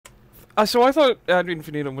So I thought Ad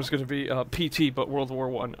Infinitum was going to be PT, but World War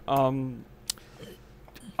One.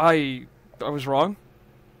 I was wrong.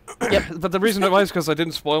 Yep. But the reason why is because I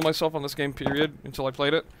didn't spoil myself on this game, period, until I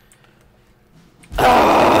played it.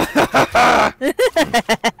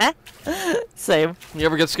 Same. You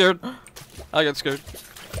ever get scared? I get scared.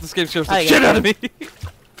 This game scares the shit out of me.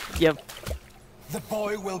 Yep. The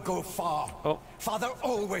boy will go far. Oh. Father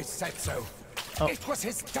always said so. Oh. It was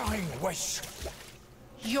his dying wish.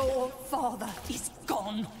 Your father is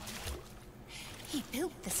gone. He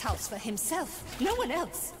built this house for himself, no one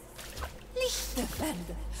else.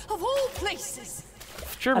 Lichterfelde, of all places.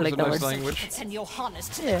 German's like a that nice word. language. Send Johannes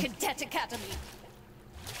to Yeah. the Cadet Academy.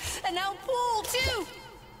 And now Paul, too.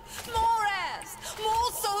 More heirs,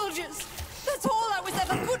 more soldiers. That's all I was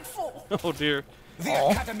ever good for. Oh dear. The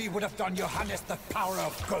Academy would have done Johannes the power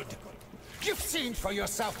of good. You've seen for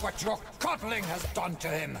yourself what your coddling has done to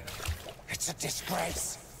him. It's a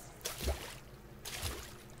disgrace.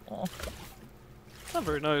 Oh. Not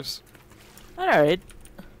very nice. Alright.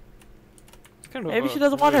 Kind of, Maybe she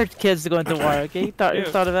doesn't want her kids to go into war, okay? You thought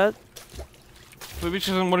of that? Maybe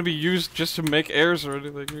she doesn't want to be used just to make heirs or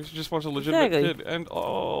anything. She just wants a legitimate Exactly. kid. And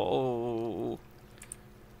oh.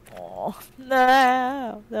 Oh,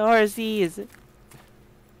 no. The horses.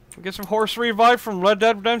 We get some horse revive from Red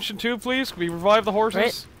Dead Redemption 2, please. Can we revive the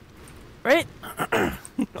horses? Right?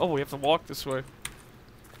 Oh, we have to walk this way.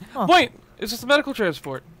 Huh. Wait! Is this the medical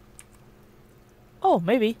transport? Oh,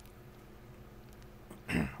 maybe.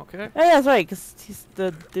 Okay. Yeah, that's right, because he's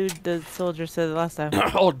the dude the soldier said it last time.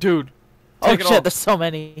 Oh, dude. Oh Take it shit, off. there's so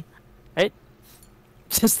many. Right?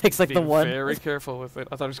 Just takes like Be the one. very careful with it.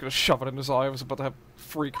 I thought he was going to shove it in his eye. I was about to have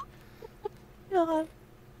freak. God.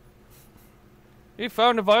 He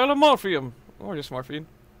found a vial of morphium. Or just morphine.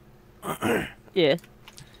 Yeah.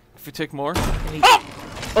 If you take more.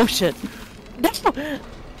 Oh shit. No!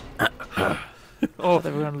 Oh. I thought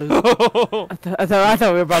we were gonna lose. I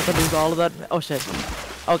thought we were about to lose all of that. Oh shit.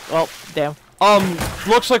 Oh, well, damn.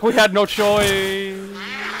 Looks like we had no choice.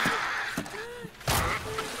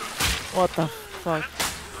 What the fuck?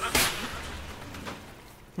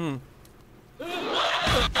 Oh,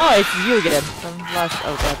 it's you again. From last.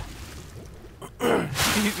 Oh god.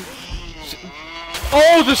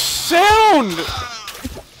 Oh, the sound!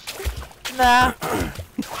 Nah.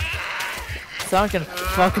 Sound can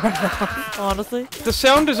fuck right now, honestly. The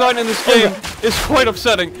sound design in this game is quite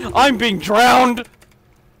upsetting. I'm being drowned!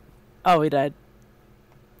 Oh, we died.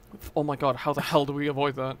 Oh my god, how the hell do we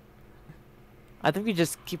avoid that? I think we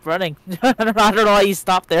just keep running. I don't know why you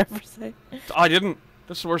stopped there per se. I didn't.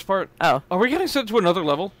 That's the worst part. Oh, Are we getting sent to another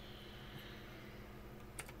level?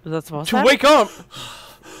 was that supposed To to wake up!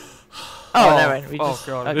 Oh, never mind. We oh just,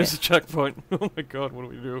 god, okay. it is a checkpoint. Oh my god, what do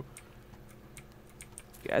we do?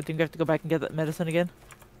 I think we have to go back and get that medicine again.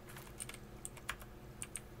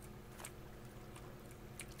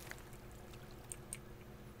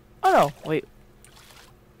 Oh no, wait.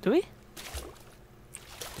 Do we?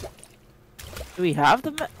 Do we have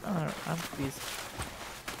the oh, I'm confused.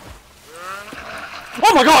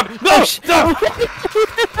 Oh my god! No! Oh,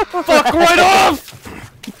 No! Fuck right off!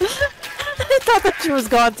 I thought that she was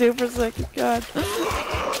gone too for a second. God.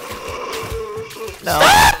 No.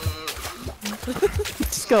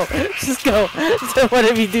 Just go. Just go. So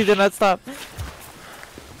whatever you do not stop.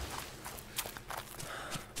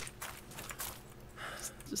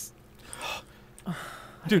 Just. Oh,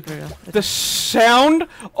 Dude, the sound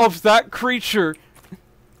of that creature.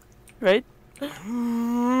 Right?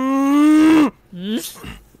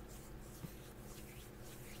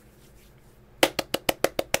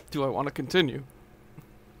 Do I want to continue?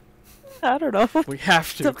 I don't know. We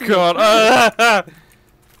have to. It's up to you. God.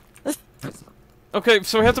 Okay,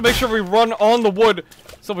 so we have to make sure we run on the wood,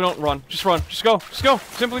 so we don't run. Just run. Just go. Just go.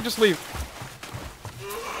 Simply just leave.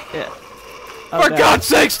 Yeah. For God's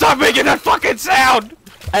sake, stop making that fucking sound!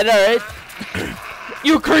 I know, right?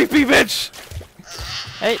 You creepy bitch!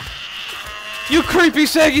 Hey. You creepy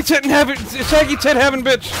saggy tit having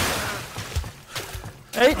bitch!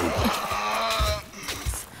 Right?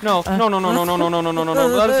 No, no, no, no, no, no, no, no, no, no, no, no.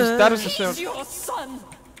 That is the sound. He's your son.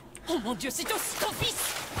 Oh mon Dieu, c'est ton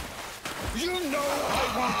fils. You know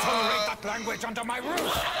I won't tolerate that language under my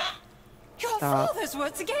roof. Your father's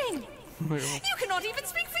words again. Oh You cannot even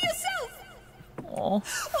speak for yourself. Oh.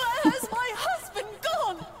 Where has my husband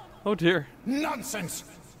gone? Oh dear. Nonsense.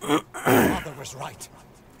 Father was right.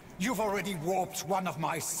 You've already warped one of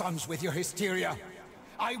my sons with your hysteria.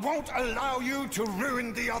 I won't allow you to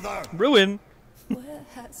ruin the other. Ruin? Where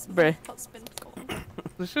has my Bruh. husband gone?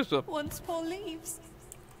 This is a... Once Paul leaves,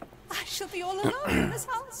 I shall be all alone in this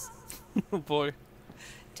house. Oh boy.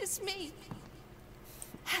 Just me.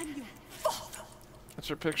 And your That's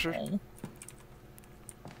her picture.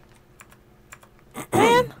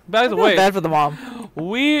 Man, By the I feel way, bad for the mom.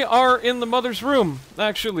 we are in the mother's room,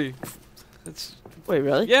 actually. It's Wait,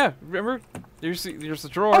 really? yeah. Remember, there's the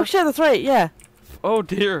drawer. Oh shit, that's right. Yeah. Oh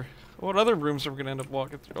dear. What other rooms are we gonna end up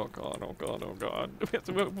walking through? Oh god, oh god, oh god. We have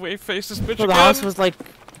to face this bitch So again. the house was like,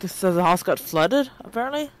 so the house got flooded,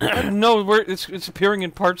 apparently. No, it's appearing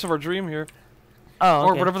in parts of our dream here. Oh,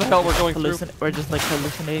 Or okay. whatever the hell we're going through. We're just like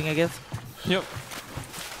hallucinating, I guess. Yep.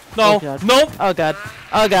 No, Oh, God. nope. Oh god.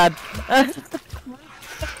 Oh god.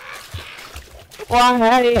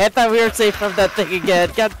 Why? I thought we were safe from that thing again.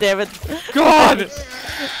 God damn it. God!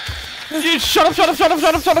 Shut up, shut up, shut up,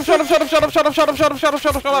 shut up, shut up, shut up, shut up, shut up, shut up, shut up, shut up, shut up,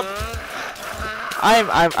 shut up, shut up.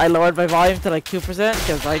 I lowered my volume to like 2%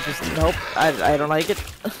 because I just nope. I don't like it.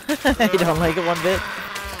 I don't like it one bit.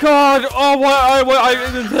 God! Oh, what?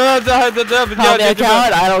 Call me a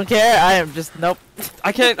coward. I don't care. I am just nope.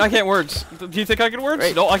 I can't words. Do you think I can words?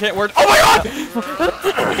 Right. No, I can't words. Oh my god!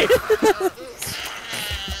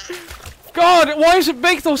 God, why does it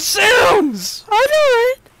make those sounds? I know,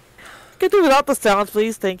 right? Could do without the sounds,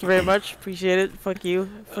 please. Thank you very much. Appreciate it. Fuck you.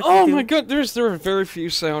 Fuck Oh you my too. god, there are very few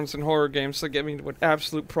sounds in horror games that get me into an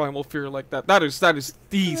absolute primal fear like that. That is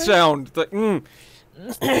the sound. The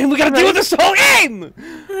we gotta deal with this whole game.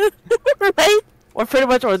 Right? Or pretty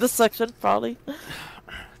much, or this section, probably.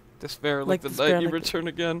 Despair Like like the despair night you like the- return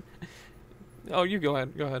again. Oh, you go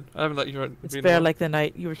ahead. Go ahead. I haven't let you read. It's bare like the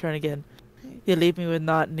night you return again. You leave me with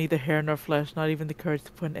neither hair nor flesh, not even the courage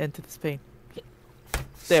to put an end to this pain.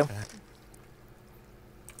 Damn.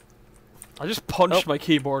 I just punched Oh. my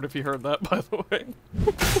keyboard. If you heard that, by the way.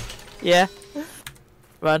 Yeah.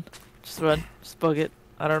 Run. Just run. Just bug it.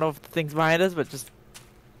 I don't know if the thing's behind us, but just...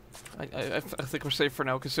 I think we're safe for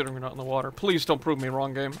now, considering we're not in the water. Please don't prove me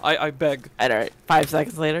wrong, game. I beg. Alright, 5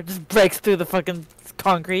 seconds later, just breaks through the fucking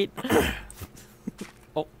concrete.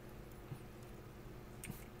 Oh.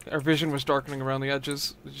 Our vision was darkening around the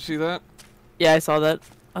edges. Did you see that? Yeah, I saw that.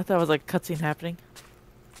 I thought it was like a cutscene happening.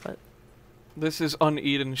 This is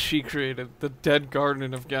Uneden. She created the dead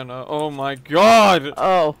garden of Genna. Oh my god!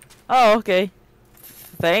 Oh. Oh, okay.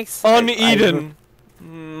 Thanks. Uneden!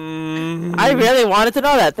 I really wanted to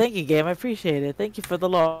know that. Thank you, game. I appreciate it. Thank you for the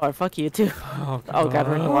lore. Fuck you, too. Oh god,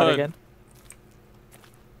 we're in the water again.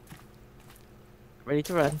 Ready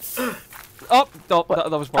to run. Oh!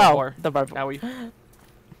 That was barbed wire. The barbed wire. Owie.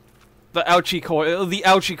 The ouchie coil. The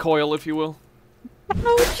ouchie coil, if you will.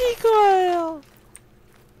 Ouchie coil!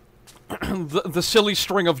 the silly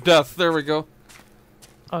string of death. There we go.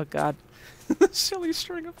 Oh god. The silly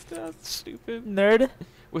string of death. Stupid. Nerd.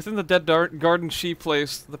 Within the dead garden she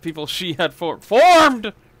placed, the people she had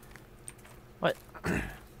formed! What?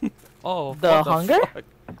 Oh, The what hunger? fuck?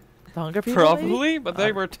 The hunger people, Probably, maybe? but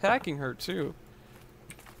they were attacking her too.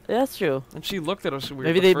 That's true. And she looked at us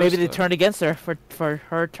weird. Maybe they turned against her for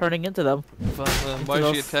her turning into them. But why is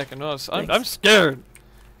she those attacking us? things. I'm scared.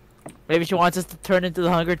 Maybe she wants us to turn into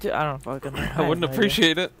the hunger too. I don't fucking know. I wouldn't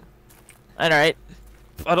appreciate it. Alright.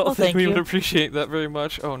 I don't Well, think thank we would you. appreciate that very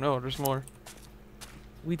much. Oh no, there's more.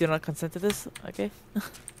 We do not consent to this. Okay.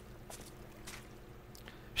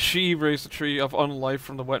 She raised the tree of unlife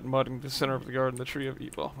from the wet mud in the center of the garden, the tree of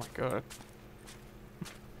evil. Oh my god.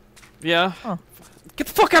 Yeah. Huh. Get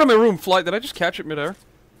the fuck out of my room, Flight. Did I just catch it midair?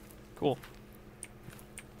 Cool.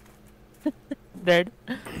 Nerd.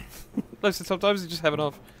 Listen, sometimes you just have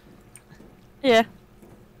enough. Yeah.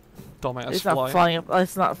 Dumbass It's fly. not flying up.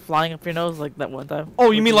 It's not flying up your nose like that one time. Oh,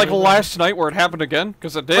 you mean like last night where it happened again?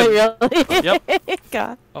 Because it did. Wait, really? Yep.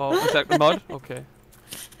 God. Oh, is that mud? Okay.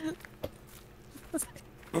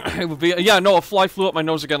 It would be. Yeah, no, a fly flew up my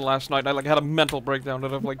nose again last night. And I like had a mental breakdown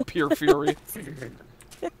out of like pure fury.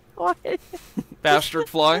 Why? Bastard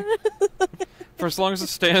fly. For as long as it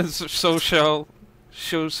stands, so shall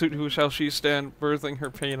who shall she stand, birthing her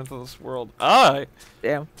pain into this world. I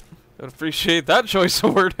Damn. would appreciate that choice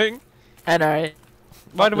of wording. And alright.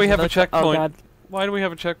 Why do we have a Oh checkpoint? god. Why do we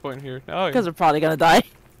have a checkpoint here? Oh, Because we're probably gonna die.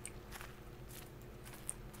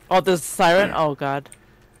 Oh, there's a siren? Oh god.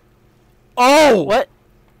 oh! What?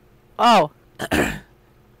 Oh.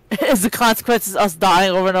 Is the consequences us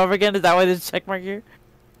dying over and over again? Is that why there's a check mark here?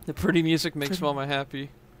 The pretty music makes Mama happy.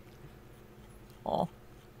 Oh.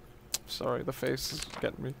 Sorry, the face is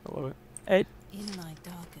getting me. I love it. Hey. In my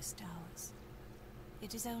darkest hours,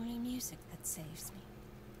 it is only music that saves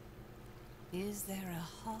me. Is there a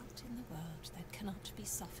heart in the world that cannot be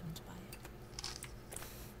softened by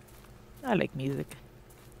it? I like music.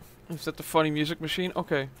 Is that the funny music machine?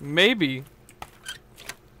 Okay, maybe.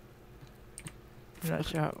 I'm not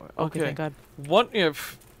sure how. Okay, thank god. What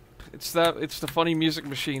if it's the funny music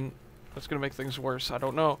machine that's gonna make things worse? I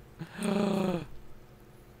don't know.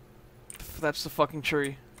 that's the fucking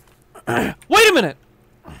tree. Wait a minute!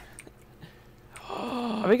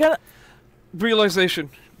 Are we gonna? Realization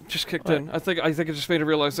just kicked What? in. I think I just made a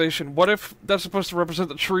realization. What if that's supposed to represent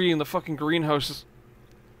the tree in the fucking greenhouses?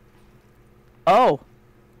 Oh.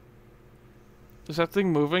 Is that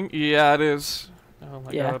thing moving? Yeah, it is. Oh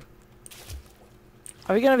my Yeah. god.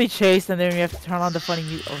 Are we gonna be chased and then we have to turn on the funny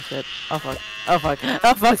music? Oh shit. Oh fuck. Oh fuck.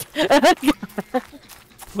 Oh fuck.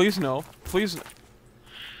 Please no. Please. No.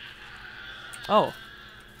 Oh.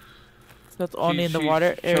 So it's only in the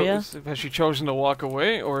water area? Has she chosen to walk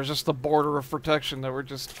away, or is this the border of protection that we're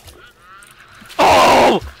just...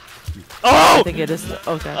 Oh! I Oh! think it is.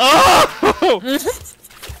 Okay. Oh!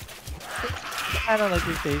 I don't like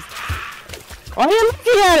your face. Why are you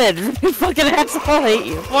looking at it? You fucking asshole, I hate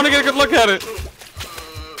you. I want to get a good look at it.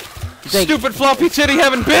 Stupid floppy titty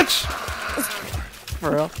having bitch!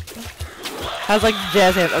 For real. How's like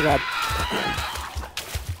jazz hands? Oh god.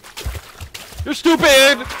 You're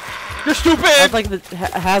stupid! You're stupid!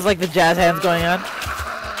 Has like the jazz hands going on?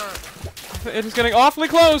 It is getting awfully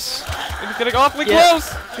close! It is getting awfully Yeah.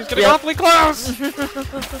 close! She's getting awfully close!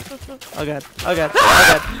 Oh god. Oh god. Oh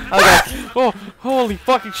god. Oh god. Oh, holy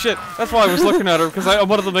fucking shit. That's why I was looking at her, because I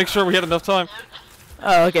wanted to make sure we had enough time.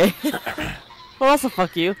 Oh, okay. Well, also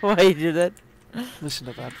fuck you. Why you do that? Listen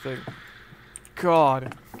to that thing.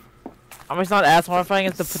 God. I mean, it's not as horrifying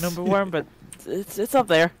as the penumbra worm, but it's up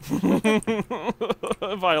there.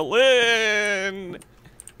 Violin!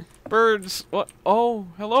 Birds. What? Oh,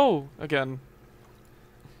 hello again.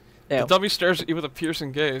 Ew. The dummy stares at you with a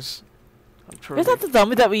piercing gaze. Is that the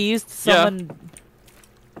dummy that we used to Yeah. summon?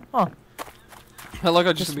 Huh. I like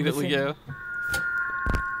I just Just immediately, missing- yeah.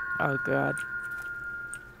 Oh god.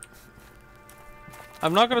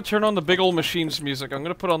 I'm not gonna turn on the big old machines music. I'm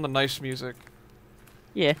gonna put on the nice music.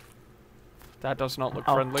 Yeah. That does not look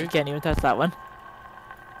Oh, friendly. you can't even touch that one.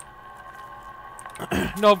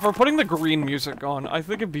 No, if we're putting the green music on, I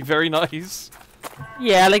think it'd be very nice.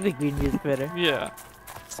 Yeah, I like the green music better. Yeah.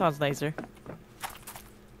 Sounds nicer.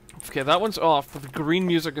 Okay, that one's off, but the green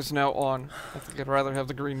music is now on. I think I'd rather have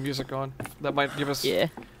the green music on. That might give us Yeah.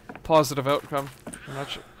 positive outcome. I'm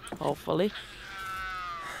not sure. Hopefully.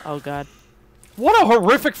 Oh god. What a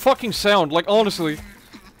horrific fucking sound, like honestly.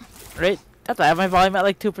 Right? That's why I have my volume at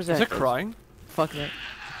like 2%. Is it crying? Fuck it.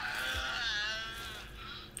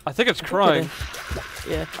 I think it's crying.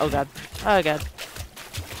 Yeah. Oh god. Oh god.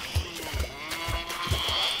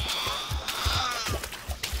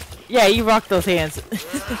 Yeah, you rock those hands.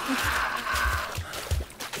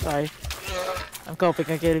 Sorry. I'm coping.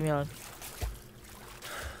 I can't leave me alone.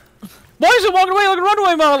 Why is it walking away like a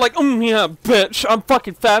runaway model? Like, yeah, bitch, I'm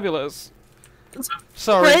fucking fabulous.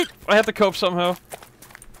 Sorry, Right? I have to cope somehow.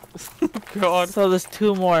 God. So there's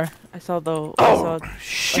two more. I saw the. Oh, I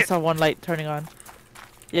shit. saw one light turning on.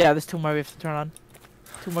 Yeah, there's two more we have to turn on.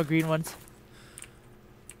 Two more green ones.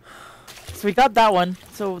 So we got that one.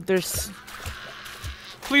 So there's.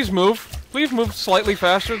 Please move. Please move slightly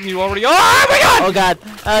faster than you already are. Oh my god! Oh god.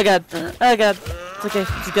 Oh god. Oh god. It's okay.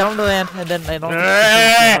 Just get on the land and then I don't.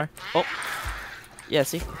 Oh. Yeah.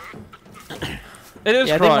 See. It is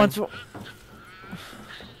Yeah. I crying. think once.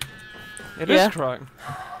 It Yeah. is crying.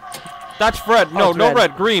 That's red. No, it's no red.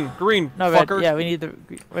 red. Green. Green. No red. Fucker. Yeah, we need the.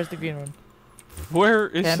 Where's the green one? Where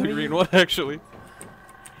is Can the we? green one actually?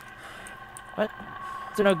 Is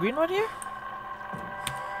there no green one here?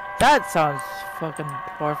 That sounds fucking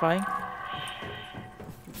horrifying.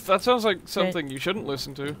 That sounds like something you shouldn't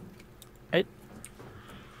listen to.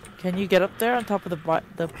 Can you get up there on top of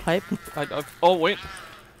the pipe? Oh wait.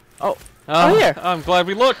 Oh. Ah, Oh, here. I'm glad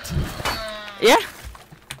we looked. Yeah.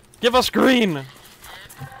 Give us green.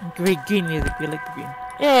 Green music. We like the green.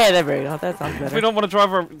 Yeah, there we go. That sounds better. We don't want to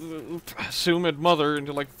drive our assumed mother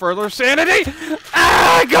into like further sanity.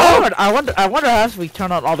 Ah, go! I wonder how if we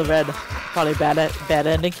turn on all the red. Probably bad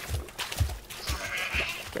ending.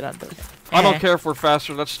 Get on the. I don't care if we're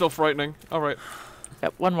faster. That's still frightening. All right,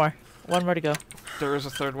 Yep, one more. One more to go. there is a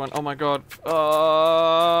third one. Oh my god.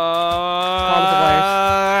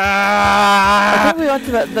 I think we went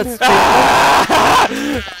to that straight.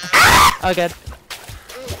 Oh god.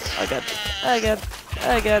 Oh god. Oh god.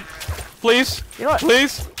 Oh god. Please, You know what?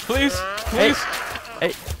 please, please, please,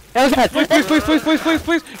 Hey. Oh god. please, please,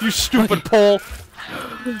 please. You stupid pole.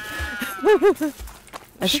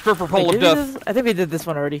 Stripper pole Wait, of did we do death. this? I think we did this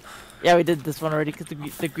one already. Yeah, we did this one already because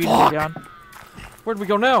the green was on. Where'd we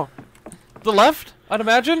go now? The left, I'd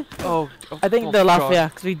imagine. Oh, I think oh the left, God. yeah,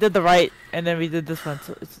 because we did the right and then we did this one.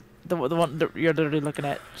 So it's the one that you're literally looking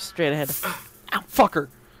at straight ahead. Ow, fucker.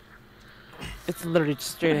 It's literally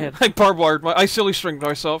just straight ahead. I barbed wired. I silly stringed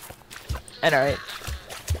myself. And alright.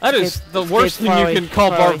 That is the worst thing you can call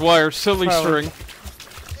barbed wire. Silly string.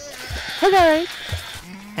 Okay.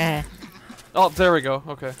 Eh. Oh, there we go.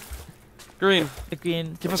 Okay. Green. The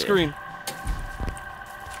green. Give us green.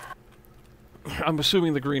 I'm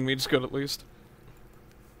assuming the green means good at least.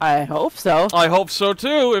 I hope so. I hope so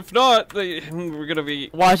too. If not, we're gonna be.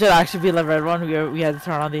 Watch it actually be the red one. We had to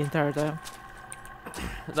turn on the entire time.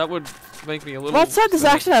 That would make me a little. What said this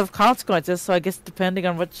actually have consequences? So I guess depending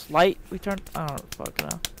on which light we turn. I don't fucking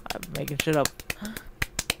know. I'm making shit up.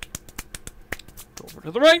 Go over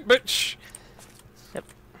to the right, bitch. Yep.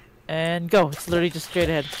 And go. It's literally just straight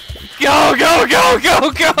ahead. Go, go, go,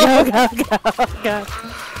 go, go! Go, go, go, go.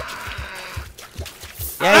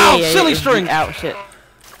 Ow, silly string! Ow, shit.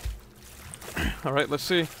 Alright, let's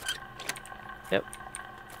see. Yep.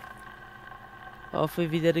 Hopefully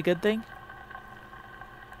we did a good thing.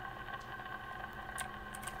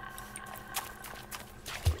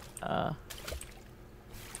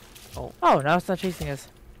 Oh, now it's not chasing us.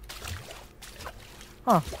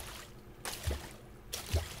 Huh.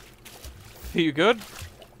 Are you good?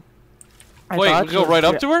 I Wait, thought we go right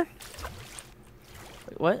up to her?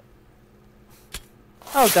 Wait, what?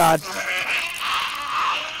 Oh god.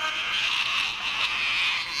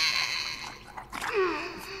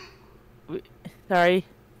 Sorry,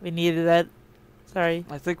 we needed that. Sorry.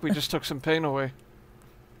 I think we just took some pain away.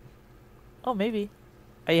 Oh, maybe.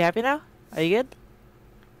 Are you happy now? Are you good?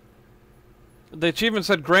 The achievement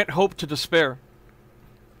said grant hope to despair.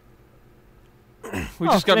 We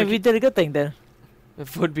just got. Maybe we did a good thing then.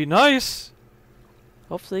 It would be nice.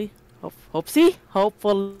 Hopefully. Hopefully?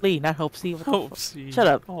 Hopefully, not hopesy. Hopesy. Shut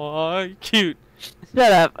up. Aw, cute.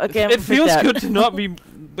 Shut up. Okay, It feels good to not be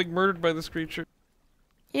like murdered by this creature.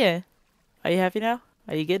 Yeah. Are you happy now?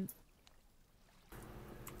 Are you good?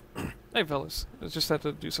 Hey, fellas. I just had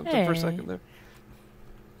to do something for a second there.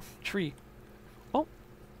 Tree. Oh.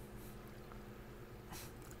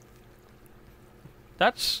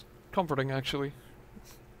 That's comforting, actually.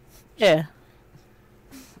 Yeah.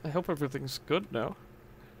 I hope everything's good now.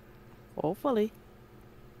 Hopefully.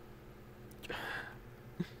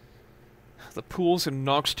 The pools in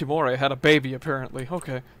Nox Timore had a baby, apparently.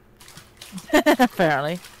 Okay.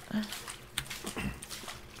 Apparently.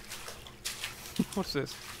 What's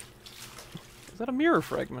this? Is that a mirror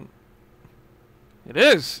fragment? It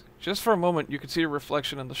is! Just for a moment, you could see a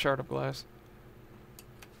reflection in the shard of glass.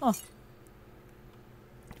 Huh.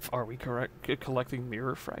 Are we collecting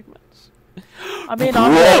mirror fragments? I mean,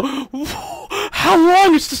 on how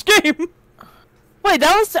long is this game? Wait,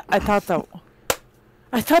 that was. I thought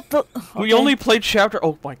the. Okay. We only played chapter.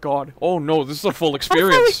 Oh my god! Oh no! This is a full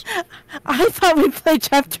experience. I thought we played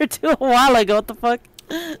chapter 2 a while ago. What the fuck?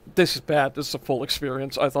 This is bad. This is a full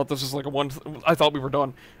experience. I thought this was like a one. I thought we were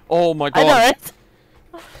done. Oh my god! I know, right?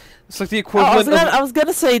 It's like the equivalent. I was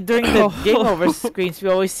gonna say during the game over screens we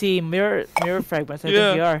always see mirror fragments. I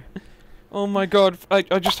think we are. Oh my god!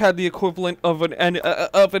 I just had the equivalent of an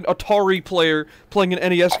Atari player playing an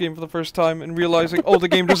NES game for the first time and realizing, oh, the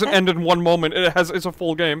game doesn't end in one moment. It's a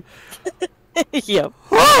full game. Yep.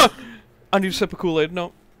 Ah! I need a sip of Kool-Aid.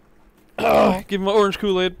 No. Give me my orange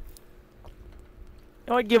Kool-Aid.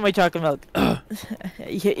 I want to give my chocolate milk.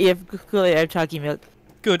 You have Kool-Aid, I have chocolate milk.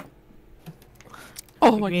 Good.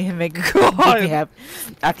 Oh my god. Make me god!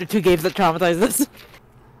 After 2 games that traumatized us.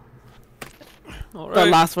 Right. The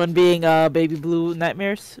last one being Baby Blue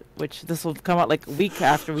Nightmares, which this will come out like a week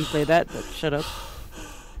after we play that, but shut up.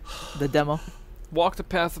 The demo. Walk the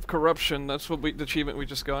path of corruption, that's what the achievement we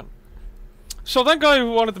just got. So that guy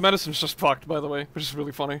who wanted the medicine's just fucked, by the way, which is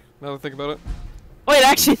really funny, now that I think about it. Wait,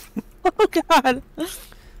 actually, oh god.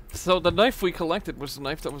 So the knife we collected was the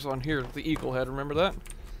knife that was on here, the eagle head, remember that?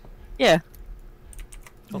 Yeah.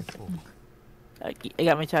 Oh. I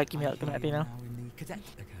got my chocolate milk, I'm happy now.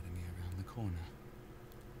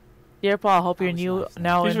 Dear Paul, hope you're new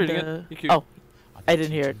now in the... Oh, I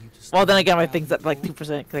didn't hear it. Well, then I got my things at like 2%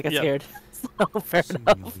 because I got scared. So, fair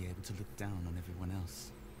enough.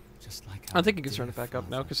 I think you can turn it back up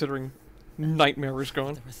now, considering Nightmare is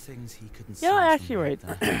gone. Yeah, actually right.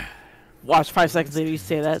 Watch 5 seconds later you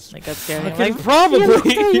say that, and I got scared. I'm like, probably!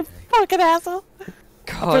 You fucking asshole!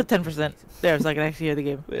 God. Put 10% there so I can actually hear the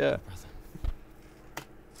game. Yeah.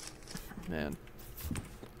 Man.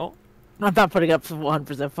 I'm not putting up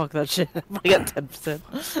 1%, fuck that shit. I got 10%.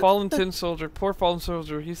 Fallen tin soldier, poor fallen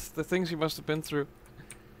soldier, he's the things he must have been through.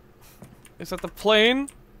 Is that the plane?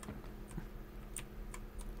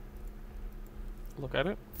 Look at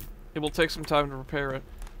it. It will take some time to repair it.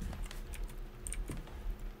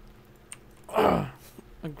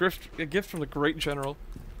 A gift from the great general.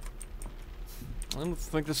 I don't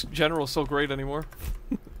think this general is so great anymore.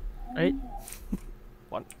 Right?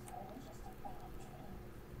 What?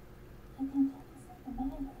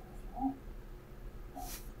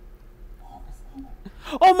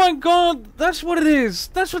 my god! That's what it is!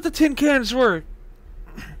 That's what the tin cans were!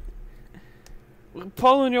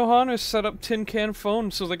 Paul and Johannes set up tin can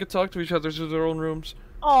phones so they could talk to each other through their own rooms.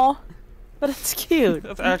 Aw, but it's cute.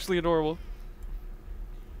 That's actually adorable.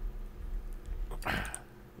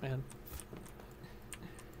 Man.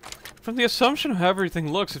 From the assumption of how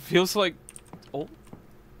everything looks, it feels like... Oh.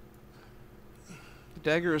 The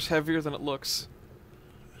dagger is heavier than it looks.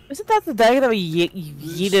 Isn't that the dagger that we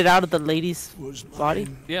yeeted out of the lady's body?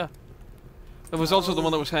 Yeah. It was also the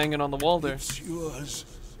one that was hanging on the wall there. It's yours.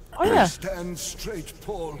 Oh yeah. Stand straight,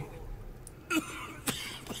 Paul.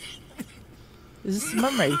 Is this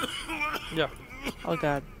memory? Yeah. Oh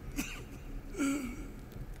god.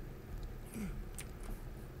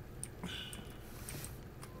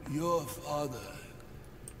 Your father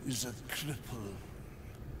is a cripple.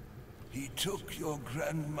 He took your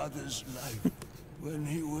grandmother's life when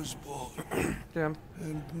he was born. Damn.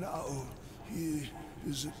 And now he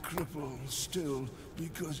is a cripple still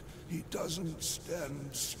because he doesn't stand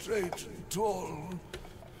straight and tall.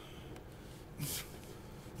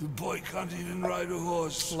 The boy can't even ride a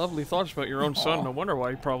horse. Lovely thoughts about your own son. No wonder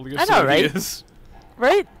why he probably is I know, so right? he is.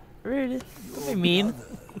 Right? Rude. Don't be mean.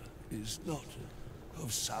 Is not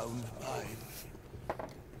of sound mind.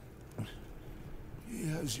 He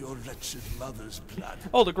has your wretched mother's blood.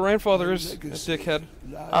 Oh, the grandfather is a dickhead.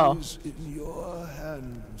 Lies in your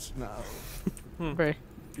hands now. Right.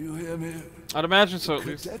 Do you hear me? I'd imagine so, at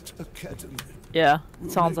least. Cadet Academy Yeah, will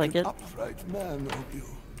sounds make like an it. upright man of you.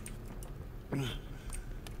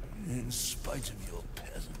 In spite of your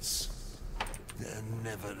parents, their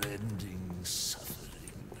never-ending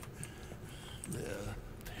suffering, their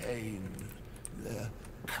pain, their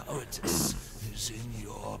cowardice is in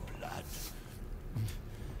your blood.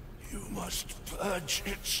 You must purge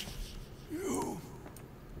it. You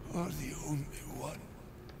are the only one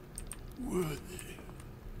worthy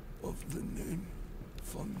of the name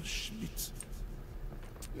von Schmidt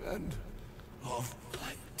and of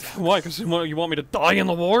my dad. Why? Because you want me to die in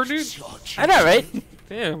the war, dude? I know, right?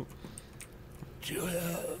 Damn.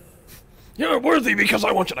 Julia, You're worthy because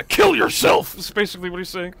I want you to kill yourself! That's basically what he's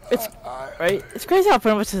saying. It's right. It's crazy how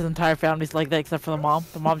pretty much his entire family's like that, except for the mom.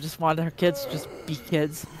 The mom just wanted her kids to just be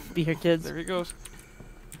kids, be her kids. There he goes.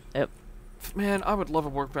 Yep. Man, I would love a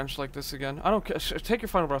workbench like this again. I don't care. Take your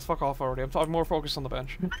final breath. Fuck off already. I'm more focused on the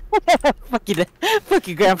bench. Fuck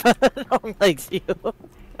you, Grandpa. No one likes you.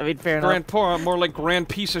 I mean, fair enough. Grandpa, more like grand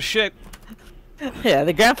piece of shit. Yeah,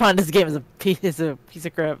 the grandpa in this game is a piece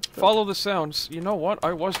of crap. Follow the sounds. You know what?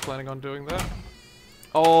 I was planning on doing that.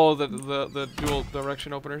 Oh, the dual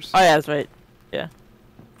direction openers. Oh yeah, that's right. Yeah.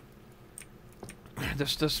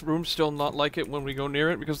 This room's still not like it when we go near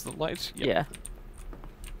it because of the lights. Yep. Yeah.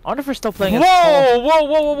 I wonder if we're still playing. Whoa! Whoa!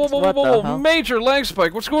 Whoa! Whoa! Whoa! What the Whoa! hell? Major lag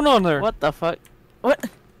spike. What's going on there? What the fuck? What?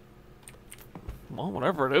 Well,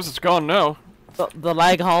 whatever it is, it's gone now. The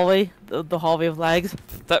lag hallway, the hallway of lags.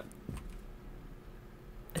 That.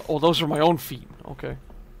 Oh, those are my own feet. Okay.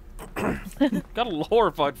 Got a little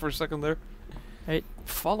horrified for a second there. Right.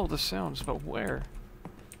 Follow the sounds, but where?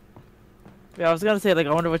 Yeah, I was gonna say like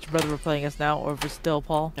I wonder which brother we're playing as now, or if we're still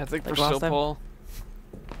Paul. I think like we're last still time. Paul.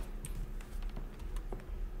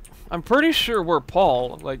 I'm pretty sure we're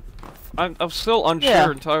Paul. Like, I'm still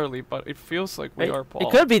unsure entirely, but it feels like we are Paul.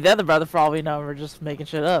 It could be the other brother for all we know. We're just making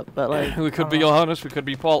shit up, but like we could be Johannes. We could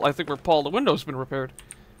be Paul. I think we're Paul. The window's been repaired.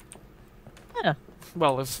 Yeah.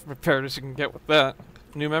 Well, as repaired as you can get with that.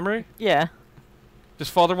 New memory? Yeah. Does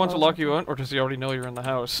Father want to lock you in, or does he already know you're in the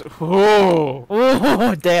house? Whoa!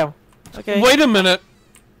 Oh, damn. Okay. Wait a minute!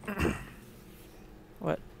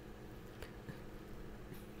 What?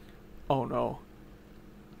 Oh no.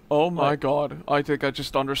 Oh my What? god. I think I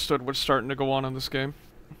just understood what's starting to go on in this game.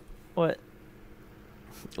 What?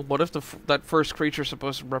 What if that first creature's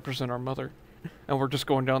supposed to represent our mother, and we're just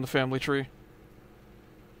going down the family tree?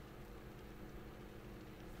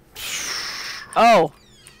 Oh.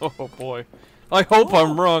 Oh boy. I hope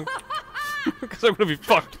I'm wrong. Because I'm gonna be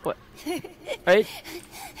fucked. What? Right?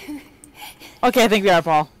 Okay, I think we are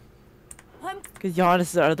Paul. Because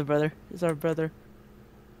Johannes is our other brother. Is our brother.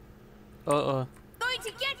 Going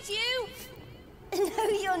to get you! No,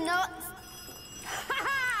 you're not.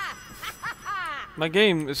 My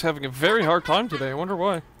game is having a very hard time today. I wonder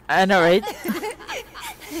why. I know, right?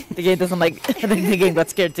 The game doesn't like. I think the game got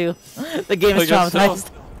scared too. The game is I guess so.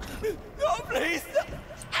 traumatized. No, please!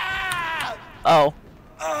 Ah! Oh.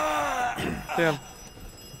 Damn.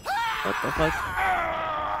 What the fuck?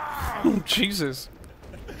 Jesus.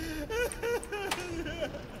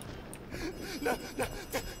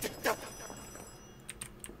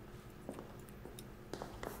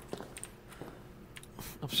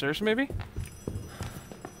 Upstairs, maybe?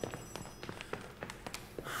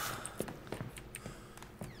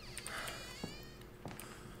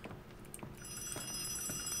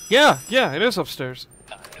 Yeah, it is upstairs.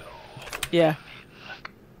 Yeah.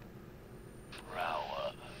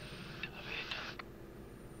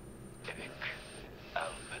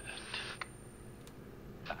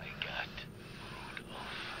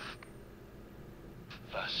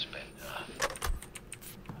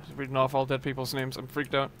 Reading off all dead people's names. I'm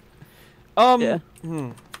freaked out. Yeah.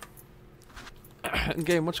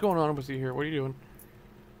 Game, what's going on with you here? What are you doing?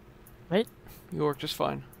 Right? You work just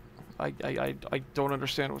fine. I don't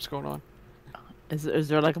understand what's going on. Is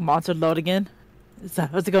there like a monster loading in? Is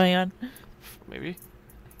that what's going on? Maybe.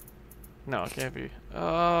 No, it can't be.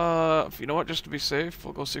 You know what? Just to be safe,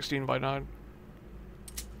 we'll go 16 by 9.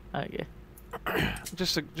 Okay.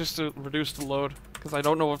 just to reduce the load, because I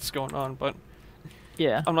don't know what's going on, but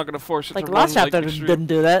yeah, I'm not gonna force it like to last run chapter like didn't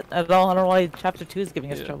do that at all. I don't know why chapter 2 is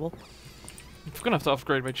giving us trouble. I'm gonna have to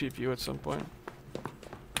upgrade my GPU at some point.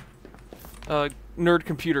 Nerd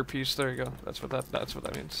computer piece. There you go. That's what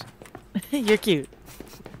that means. You're cute.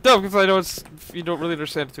 No, because I know you don't really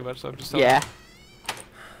understand it too much, so I'm just telling you.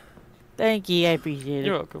 Thank you, I appreciate it.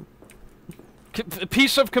 You're welcome. A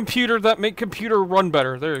piece of computer that make computer run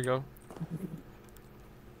better. There you go.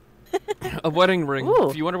 A wedding ring. Ooh.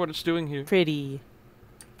 If you wonder what it's doing here. Pretty.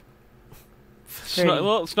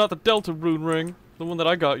 It's not the Delta Rune ring. The one that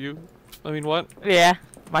I got you. I mean, what? Yeah.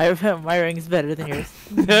 My ring's better than yours.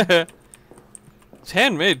 It's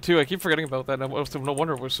handmade, too. I keep forgetting about that. No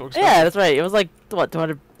wonder it was so expensive. Yeah, that's right. It was like, what,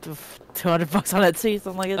 200 bucks on Etsy?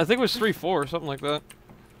 Something like that? I think it was 3-4, something like that.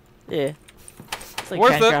 Yeah. It's like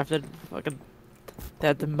Worth it. handcrafted. Fucking, they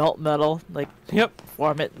had to melt metal, like,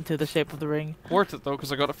 form it into the shape of the ring. Worth it, though,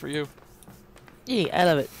 because I got it for you. Yeah, I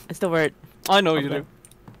love it. I still wear it. I know you do.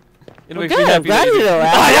 It makes good, me happy. Glad you know,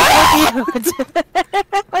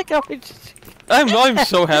 like how I'm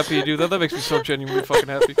so happy you do that. That makes me so genuinely fucking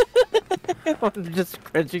happy. I'm just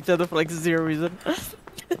cringing each other for like 0 reason.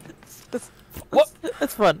 What?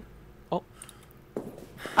 That's fun. Oh.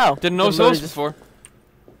 Oh. Didn't know those before.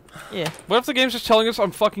 Yeah. What if the game's just telling us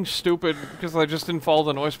I'm fucking stupid because I just didn't follow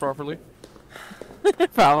the noise properly?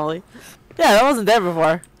 Probably. Yeah, that wasn't there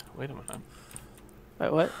before. Wait a minute.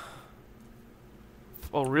 Wait, what?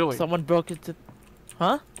 Oh, really? Someone broke into...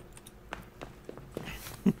 Huh?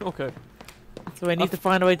 Okay. So I need to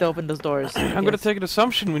find a way to open those doors. I'm gonna take an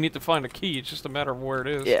assumption we need to find a key. It's just a matter of where it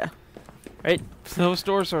is. Yeah. Right? Those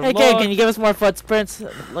doors are locked. locked. Hey, can you give us more footprints?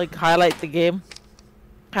 Like, highlight the game?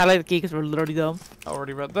 Highlight the key because we're literally dumb. I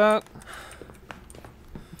already read that.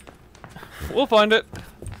 We'll find it.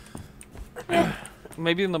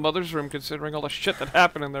 Maybe in the mother's room, considering all the shit that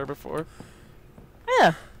happened in there before.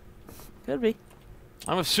 Yeah. Could be.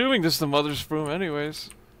 I'm assuming this is the mother's room anyways.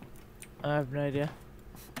 I have no idea.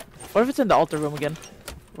 What if it's in the altar room again?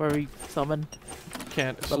 Where we summon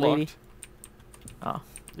Can't. It's the locked. lady? Oh.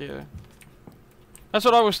 Yeah. That's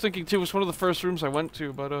what I was thinking too. It was one of the first rooms I went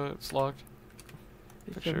to, but it's locked.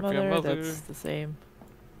 Picture mother, that's the same.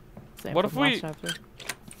 Same what if we... chapter.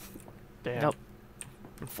 Damn. Nope.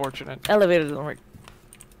 Unfortunate. Elevator doesn't work.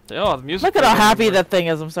 Oh, the music. Look at how happy that thing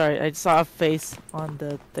is. I'm sorry. I saw a face on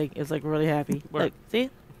the thing. It's like really happy. Where? Like, see?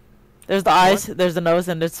 There's the eyes, there's the nose,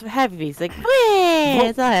 and it's happy face. Like, whee!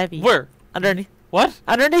 It's all happy. Where? Underneath. What?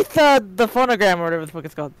 Underneath the phonogram or whatever the fuck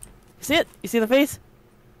it's called. You see it? You see the face?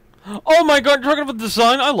 Oh my god, you're talking about the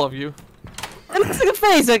design? I love you. It looks like a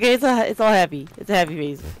face, okay? It's all happy. It's a happy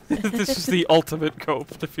face. This is the ultimate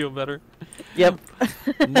cope to feel better. Yep.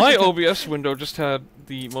 My OBS window just had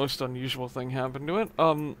the most unusual thing happen to it.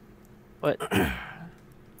 What?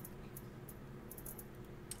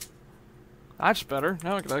 That's better.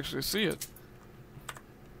 Now I can actually see it.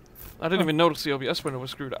 I didn't even notice the OBS window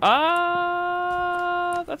was screwed.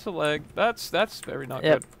 Ah, that's a lag. That's very not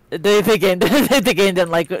good. The game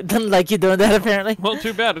didn't like you doing that apparently. Well,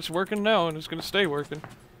 too bad. It's working now, and it's gonna stay working.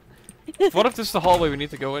 What if this is the hallway we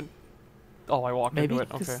need to go in? Oh, I walked into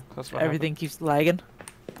it. Okay, that's what everything keeps lagging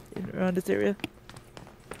around this area.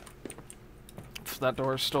 That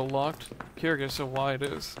door is still locked. Curious of why it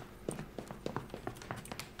is.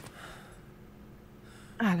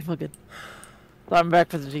 Ah, I feel good. So I'm back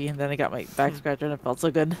for the G, and then I got my back scratcher, and it felt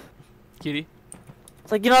so good. Kitty.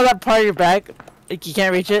 It's like, you know that part of your back? Like, you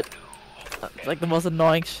can't reach it? It's like the most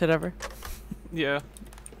annoying shit ever. Yeah.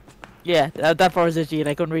 Yeah, that part was itchy, and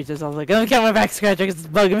I couldn't reach it, so I was like, let me get my back scratcher because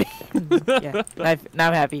it's bugging me. Yeah, now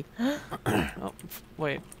I'm happy. Oh,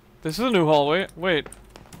 wait. This is a new hallway. Wait.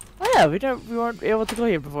 Oh yeah, we weren't able to go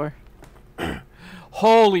here before.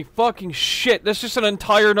 Holy fucking shit! That's just an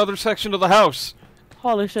entire another section of the house.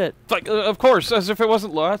 Holy shit! It's like, of course, as if it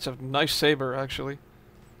wasn't. That's a nice saber, actually.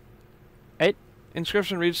 Right?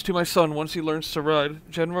 Inscription reads, "To my son, once he learns to ride,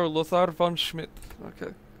 General Lothar von Schmidt."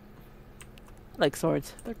 Okay. I like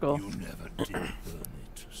swords. They're cool. You never did burn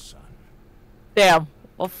it, son. Damn.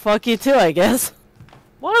 Well, fuck you too, I guess.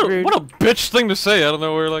 What a bitch thing to say out of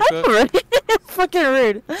nowhere like that. Fucking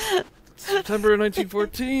rude. September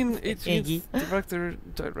 1914, 18th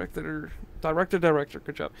director,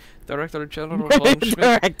 good job. Director General von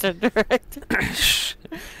Schmidt. Director.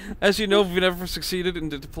 As you know, we never succeeded in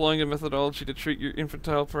deploying a methodology to treat your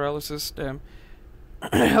infantile paralysis. Damn.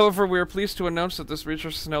 However, we are pleased to announce that this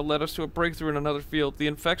research has now led us to a breakthrough in another field. The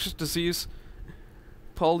infectious disease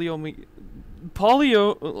poliomyelitis?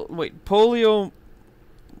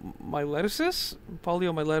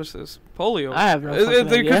 Polio. I have no fucking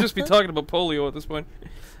They idea. could just be talking about polio at this point.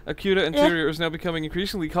 Acuta anterior is now becoming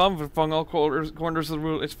increasingly common among all corners of the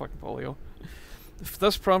world. It's fucking polio.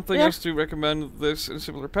 Thus prompting us to recommend this and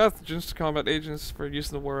similar pathogens to combat agents for use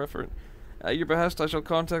in the war effort. At your behest, I shall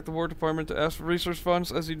contact the War Department to ask for research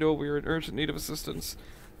funds. As you know, we are in urgent need of assistance.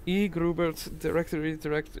 E. Grubert,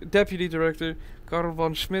 Deputy Director, Karl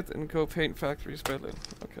von Schmidt, and Co. Paint Factories, Berlin.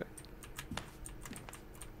 Okay.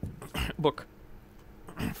 Book.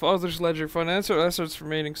 Father's Ledger. Financial assets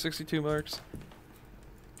remaining 62 marks.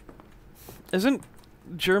 Isn't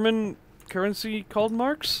German currency called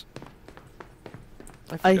marks?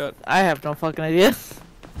 I forgot. I have no fucking idea.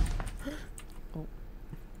 Oh.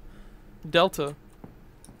 Delta.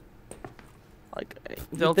 Like,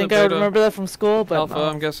 Delta, you think I would beta, remember that from school, but Alpha, no.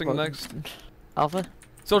 I'm guessing next. Alpha?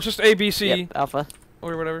 So it's just ABC Yep, Alpha.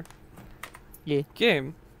 or whatever. Yeah.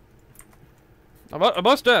 Game. I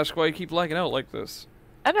must ask why you keep lagging out like this.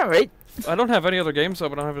 I know, right? I don't have any other games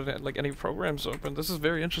open. I don't have like any programs open. This is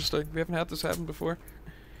very interesting. We haven't had this happen before.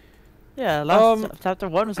 Yeah, last chapter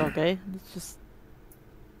 1 was okay. It's just...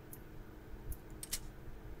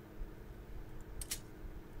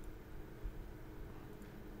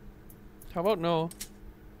 How about no?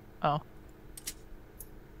 Oh.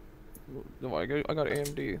 No, I got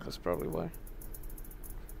AMD. That's probably why.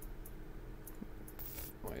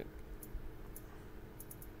 Wait.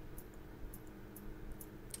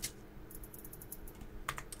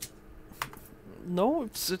 No,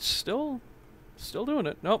 it's still doing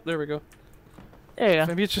it. Nope, there we go. There you go.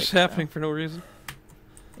 Maybe it's just happening for no reason.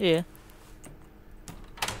 Yeah.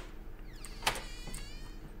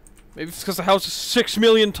 Maybe it's because the house is 6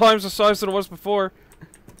 million times the size that it was before.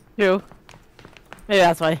 True. Maybe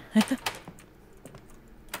that's why.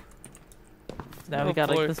 Now we got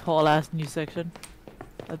like this whole ass new section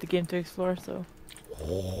of the game to explore, so.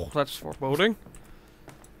 Oh, that's foreboding.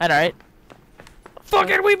 Alright.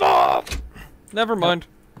 Fucking Weeball! Never mind.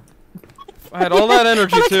 I had all that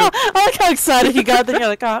energy too. I like how excited you got there. You're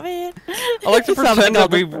like, oh man. I like to pretend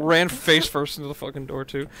that we ran face first into the fucking door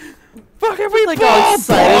too. Fucking Weeball! Like all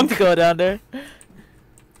excited to go down there.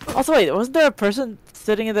 Also, wait, wasn't there a person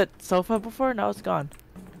sitting in that sofa before? No, it's gone.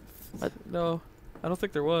 What? No, I don't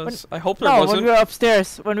think there was. I hope there wasn't. No,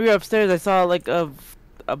 when we were upstairs, I saw like a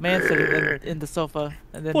man sitting in the sofa,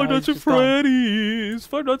 and then Five Nights at Freddy's.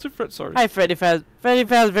 Five Nights at Freddy's. Sorry. Hi, Freddy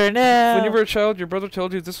Fazbear. No. When you were a child, your brother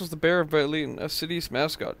told you this was the Bear of Berlin, a city's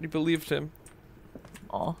mascot. You believed him.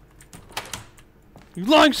 Aw. You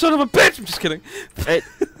lying son of a bitch! I'm just kidding. Right.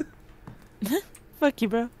 Fuck you,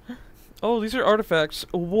 bro. Oh, these are artifacts.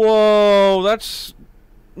 Whoa, that's...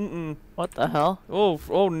 What the hell?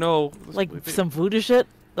 Oh no. Like some voodoo shit?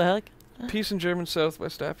 The heck? Peace in German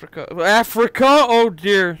Southwest Africa. Africa? Oh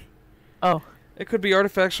dear. Oh. It could be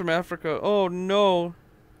artifacts from Africa. Oh no.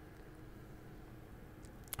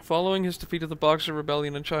 Following his defeat of the Boxer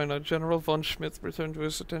Rebellion in China, General von Schmidt returned to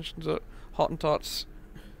his attention to Hottentots.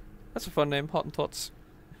 That's a fun name, Hottentots.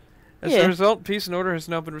 As a result, peace and order has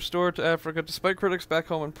now been restored to Africa. Despite critics back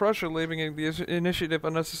home in Prussia labeling the initiative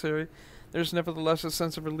unnecessary, there's nevertheless a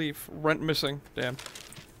sense of relief. Rent missing. Damn.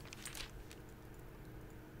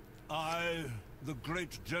 I, the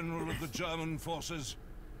great general of the German forces,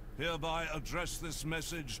 hereby address this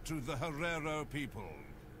message to the Herero people.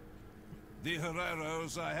 The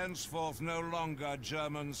Hereros are henceforth no longer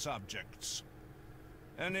German subjects.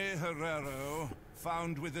 Any Herero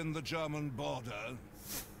found within the German border,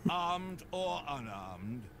 armed or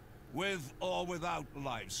unarmed, with or without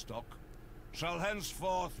livestock, shall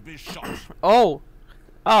henceforth be shot. Oh,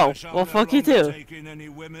 well, fuck you too. Take in any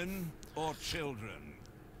women or children.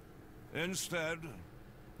 Instead,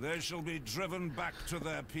 they shall be driven back to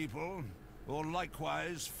their people, or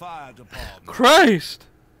likewise fired upon. Christ!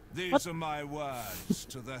 These are my words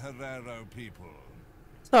to the Herero people.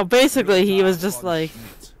 So basically, he was just like,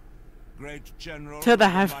 great general to the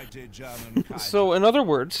mighty German Kaiser. So, in other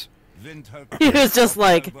words, he was just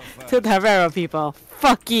like, to the Herero people,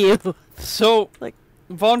 fuck you. So, like,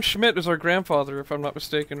 Von Schmidt is our grandfather, if I'm not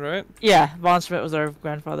mistaken, right? Yeah, Von Schmidt was our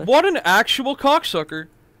grandfather. What an actual cocksucker.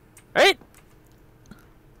 Right?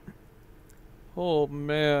 Oh,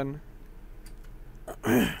 man.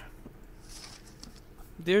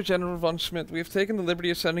 Dear General Von Schmidt, we have taken the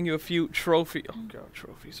liberty of sending you a few trophies. Oh god,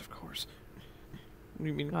 trophies, of course.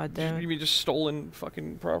 You mean, God damn it. You mean just stolen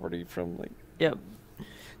fucking property from, like... Yep.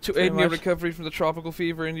 To aid in your recovery from the tropical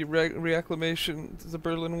fever and your reacclimation to the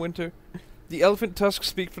Berlin winter. The elephant tusks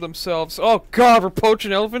speak for themselves. Oh god, we're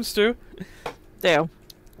poaching elephants too? Damn.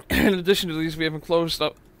 In addition to these, we have enclosed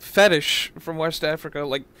a fetish from West Africa,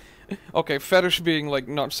 like... Okay, fetish being, like,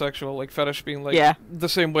 not sexual, like, fetish being, like, the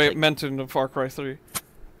same way it meant in Far Cry 3.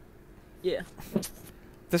 Yeah.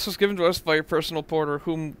 This was given to us by your personal porter,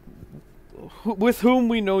 with whom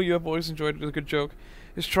we know you have always enjoyed it as a good joke.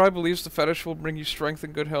 His tribe believes the fetish will bring you strength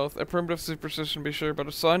and good health, a primitive superstition to be sure, but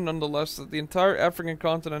a sign nonetheless that the entire African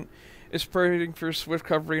continent is praying for your swift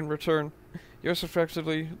recovery and return. Yours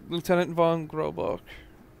effectively, Lieutenant von Grobach.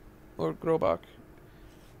 Or Grobach.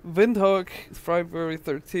 Windhoek, February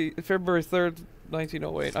 3rd,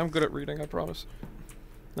 1908. I'm good at reading, I promise.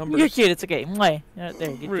 Numbers. You're cute, it's okay. Mwah. Yeah, there,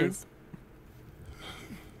 you Rude.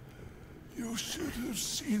 You should have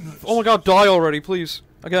seen us. Oh my god, die already, please.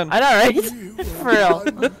 Again. I know, right? For real.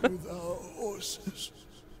 With our horses.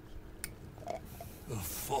 A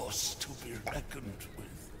force to be reckoned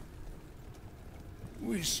with.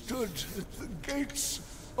 We stood at the gates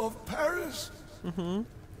of Paris. Mm-hmm.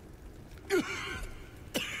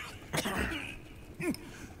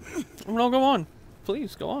 No, go on.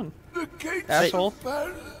 Please, go on. The gates asshole. of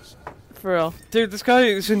Paris. For real. Dude, this guy,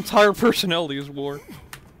 his entire personality is war.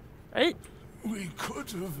 Right? We could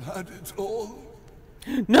have had it all.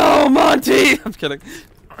 No, Monty! I'm kidding.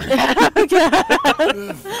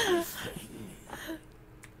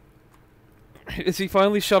 Is he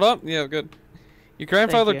finally shut up? Yeah, good. Your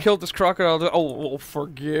grandfather killed this crocodile. Oh, well,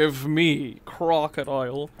 forgive me,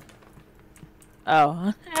 crocodile.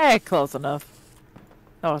 Oh, close enough.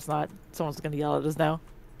 No, it's not. Someone's gonna yell at us now.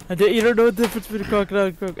 You don't know the difference between a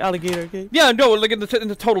crocodile and alligator, okay? Yeah, no, like in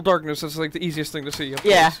the total darkness, it's like the easiest thing to see.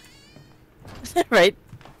 Yeah. Right.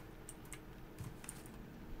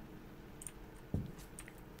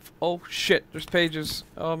 Oh shit! There's pages.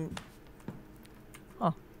 Oh.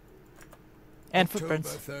 And October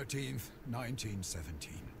footprints. 13th,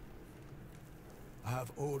 1917. I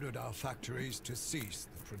have ordered our factories to cease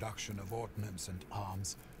the production of ordnance and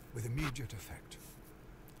arms with immediate effect.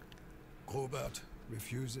 Robert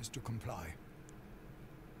refuses to comply.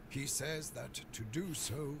 He says that to do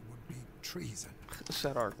so would be treason. Is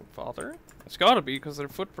that our father? It's gotta be, because they're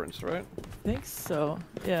footprints, right? I think so.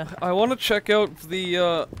 Yeah. I want to check out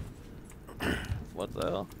the, what the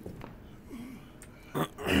hell?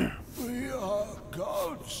 We are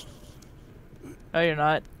gods. No, you're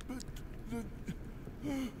not.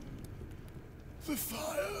 The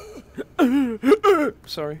fire.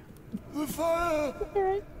 Sorry. The fire.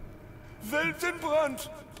 Alright. Weltenbrand.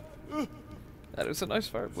 That is a nice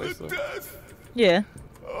fireplace, The though. death Yeah.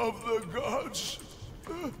 of the gods.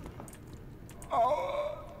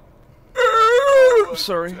 Our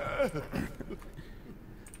Sorry. That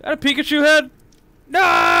a Pikachu head?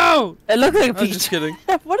 No! It looked like a I'm Pikachu. just kidding.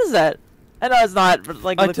 What is that? I know it's not, but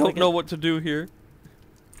like. I looks don't like know what to do here.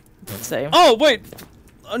 Same. Oh, wait!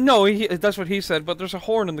 No, that's what he said, but there's a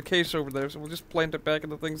horn in the case over there, so we'll just plant it back in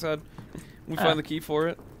the thing's head. We find the key for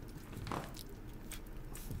it.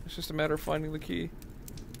 It's just a matter of finding the key.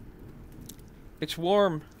 It's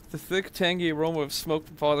warm. The thick, tangy aroma of smoke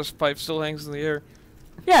from Father's pipe still hangs in the air.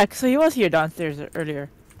 Yeah, so he was here downstairs earlier.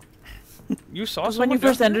 You saw someone When you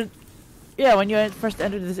first down there? entered. Yeah, when you first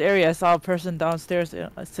entered this area, I saw a person downstairs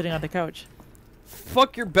sitting on the couch.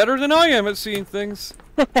 Fuck, you're better than I am at seeing things.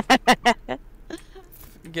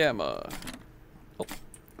 Gamma. Oh.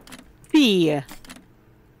 P.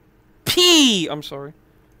 P! I'm sorry.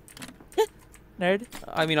 Nerd.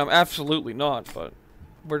 I mean, I'm absolutely not, but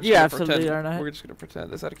we're just You gonna absolutely pretend. are not. We're just gonna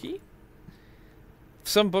pretend. Is that a key?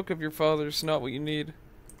 Some book of your father's not what you need.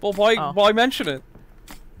 Well, why mention it?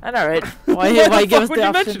 I know, right? Why give us would the you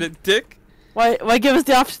option? mention it, dick? Why give us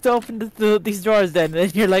the option to open these drawers then?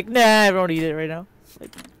 And you're like, nah, I don't need it right now.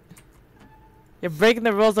 Like, you're breaking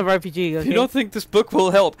the rules of RPG. Okay? You don't think this book will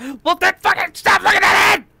help? Well, then fucking stop looking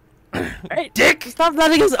at it! Right, dick! Stop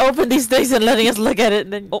letting us open these things and letting us look at it,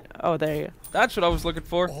 and then. Oh, there you go. That's what I was looking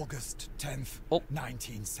for. August 10th,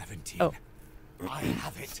 1917. Oh. I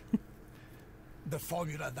have it. The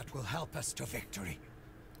formula that will help us to victory.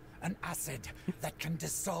 An acid that can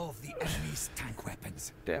dissolve the enemy's tank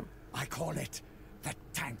weapons. Damn. I call it the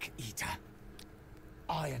Tank Eater.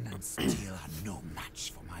 Iron and steel are no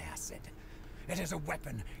match for my acid. It is a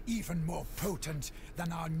weapon even more potent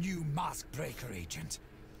than our new mask breaker agent.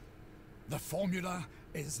 The formula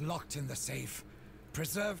is locked in the safe,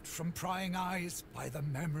 preserved from prying eyes by the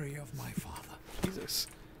memory of my father. Jesus.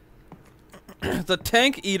 The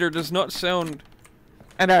tank eater does not sound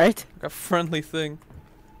alright. like a friendly thing.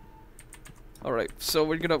 Alright, so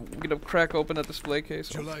we're gonna crack open that display case.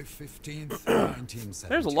 July 15th, 1970.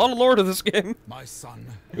 There's a lot of lore to this game. My son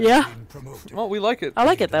yeah. been promoted. Oh, we like it. I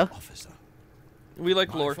like it though. Officer. We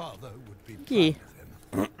like lore. My father would be proud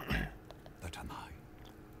of him. But am I?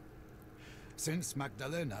 Since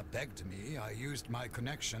Magdalena begged me, I used my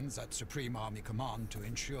connections at Supreme Army Command to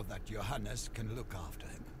ensure that Johannes can look after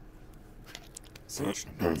him. Such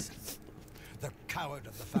nonsense. The coward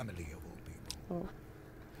of the family of all people. Oh.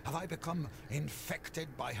 Have I become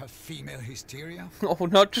infected by her female hysteria? Oh,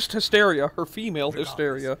 not just hysteria, her female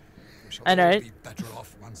hysteria. We shall all be better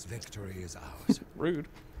off once victory is ours. Rude.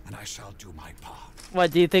 And I shall do my part.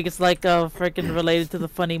 What, do you think it's like freaking related to the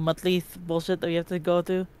funny monthly bullshit that we have to go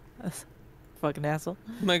through? Fucking asshole.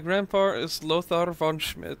 My grandpa is Lothar von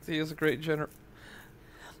Schmidt. He is a great general.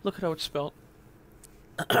 Look at how it's spelled.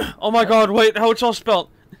 Oh my god, wait, how it's all spelled.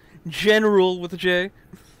 General with a J.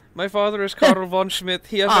 My father is Karl von Schmidt.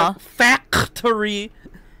 He has a factory.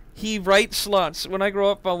 He writes slots. When I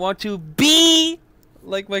grow up, I want to be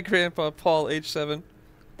like my grandpa, Paul, age 7.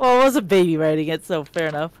 Well, it was a baby writing it, so fair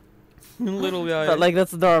enough. Little guy. But, like,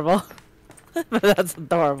 that's adorable. But that's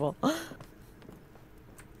adorable.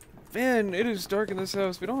 Man, it is dark in this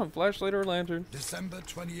house. We don't have a flashlight or a lantern. December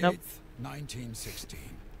 28th, 1916.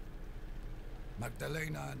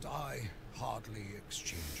 Magdalena and I hardly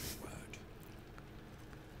exchange a word.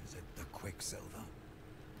 Is it the Quicksilver?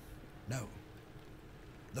 No.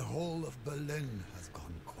 The whole of Berlin has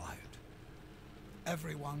gone quiet.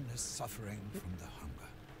 Everyone is suffering from the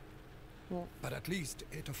hunger. But at least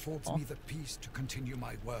it affords me the peace to continue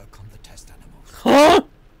my work on the test animals. Huh?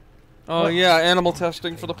 Oh yeah, animal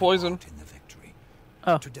testing for the poison. In the victory.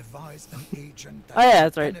 Oh. To devise an agent that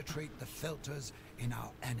that's right. penetrate the filters in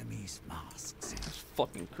our enemies' masks. That's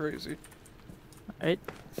fucking crazy. Alright.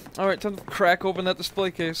 Alright, time to crack open that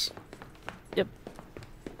display case. Yep.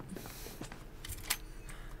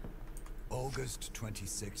 August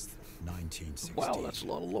 26th, 1916. Wow, that's a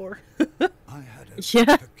lot of lore. I had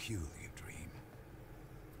a peculiar dream.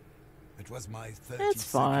 It was my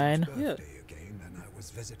 32nd birthday again, and I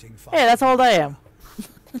was visiting father. Hey, that's how old I am.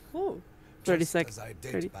 Oh. 36.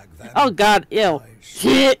 30. Oh god, ew.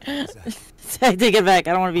 Shit. I take it back.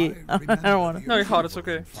 I don't want to be. I don't want to. No, you're hot. It's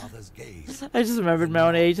okay. I just remembered my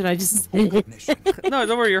own age, and I just. No,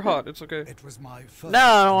 don't worry. You're hot. It's okay. It was my first no,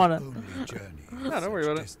 I don't want to. No, don't worry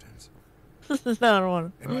about it. No, I don't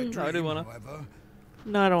want to. No, I do want to.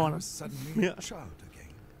 No, I don't want to. Suddenly a child again.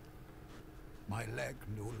 My leg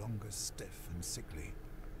no longer stiff and sickly.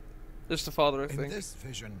 Just the father, I think. In this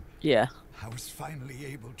vision, yeah, I was finally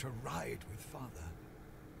able to ride with father.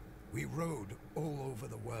 We rode all over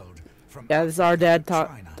the world. From this is our dad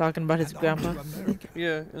talking about his grandpa.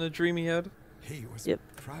 Yeah, in a dream he had. He was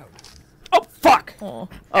proud. Oh fuck! Oh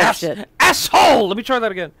shit! Asshole! Let me try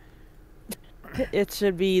that again. It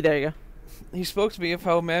should be there. You go. He spoke to me of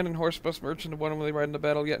how a man and horse bus merchant won when they ride in the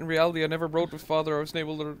battle. Yet in reality, I never rode with father. I was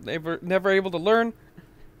never able to learn.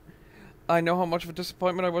 I know how much of a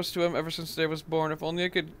disappointment I was to him ever since the day I was born. If only I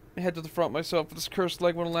could head to the front myself, but this cursed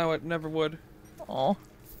leg won't allow it. Never would. Oh.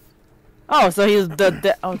 Oh, so he's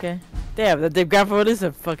the okay. Damn, the grandpa is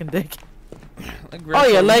a fucking dick. Oh,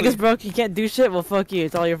 your leg is broke. You can't do shit. Well, fuck you.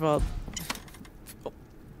 It's all your fault. Oh.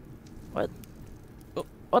 What? Oh.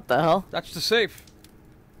 What the hell? That's the safe.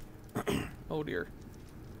 Oh dear.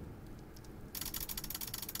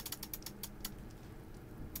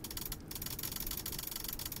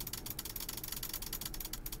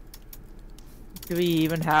 Do we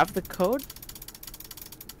even have the code?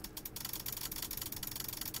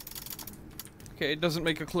 Okay, it doesn't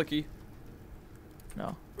make a clicky.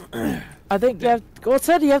 No. I think you have. Well, it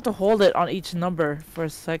said you have to hold it on each number for a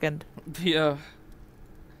second. Yeah.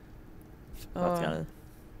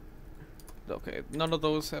 Okay, none of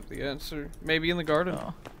those have the answer. Maybe in the garden.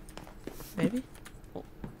 Oh. Maybe.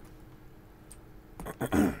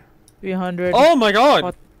 300. Oh my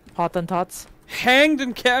god! Hottentots. Hanged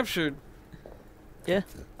and captured. Yeah.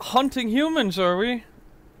 Hunting humans, are we?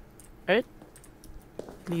 Right.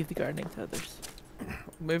 Leave the gardening to others.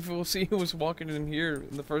 Maybe we'll see who was walking in here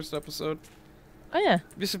in the first episode. Oh yeah.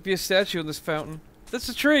 This would be a statue in this fountain. That's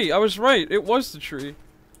the tree. I was right. It was the tree.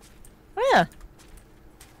 Oh yeah.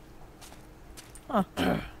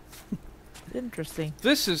 Huh. Interesting.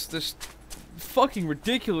 This is this fucking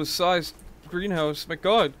ridiculous sized greenhouse. My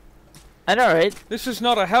god. I know, right? This is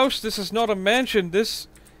not a house. This is not a mansion. This...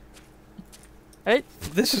 Right?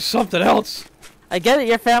 This is something else. I get it,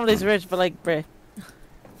 your family's rich, but like, bruh.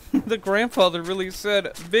 The grandfather really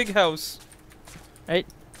said, big house. Right?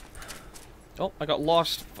 Oh, I got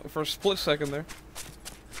lost for a split second there.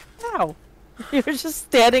 Wow. You were just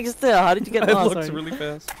standing still. How did you get lost? I looked really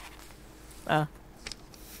fast. Ah.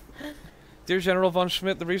 Dear General von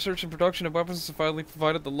Schmidt, the research and production of weapons have finally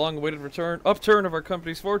provided the long-awaited upturn of our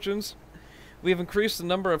company's fortunes. We have increased the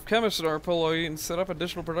number of chemists in our employ and set up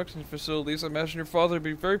additional production facilities. I imagine your father would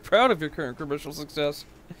be very proud of your current commercial success,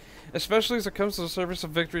 especially as it comes to the service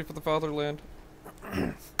of victory for the fatherland.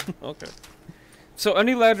 Okay. So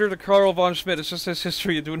any ladder to Karl von Schmidt is just his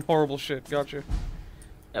history of doing horrible shit. Gotcha.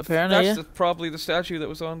 Apparently, That's probably the statue that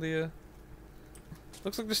was on the,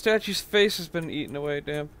 Looks like the statue's face has been eaten away,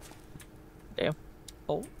 damn. Damn.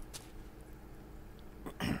 Oh.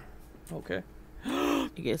 Okay. I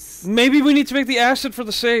guess. Maybe we need to make the acid for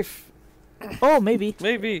the safe. Oh, maybe.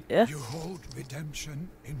 Maybe. Yeah. You hold redemption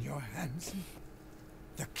in your hands.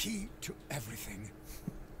 The key to everything.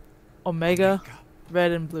 Omega,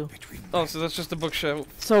 red and blue. Oh, so that's just a bookshelf.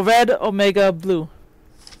 So red, omega, blue.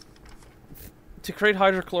 To create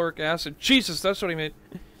hydrochloric acid. Jesus, that's what he made.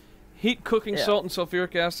 Heat cooking salt and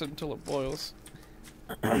sulfuric acid until it boils.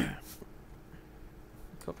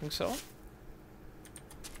 Cooking salt?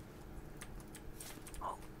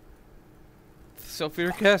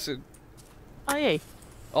 Sulfuric acid. Oh, yay.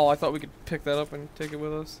 Oh, I thought we could pick that up and take it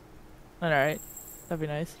with us. Alright. That'd be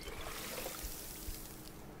nice.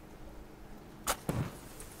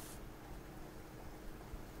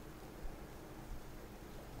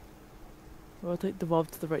 Rotate the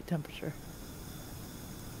bulb to the right temperature.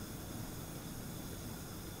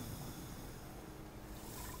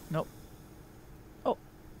 Nope. Oh,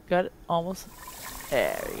 got it. Almost.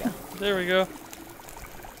 There we go. There we go.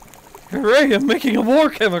 Hooray, I'm making a war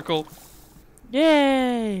chemical!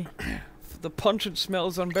 Yay! The pungent smell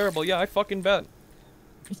is unbearable. Yeah, I fucking bet.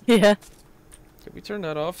 Yeah. Can we turn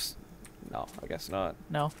that off? No, I guess not.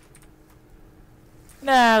 No.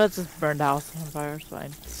 Nah, let's just burn the house on fire. It's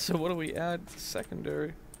fine. So what do we add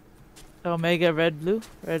secondary? Omega, red, blue.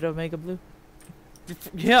 Red, omega, blue.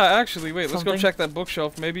 Yeah, actually, wait, let's go Something. check that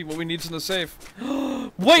bookshelf. Maybe what we need's in the safe.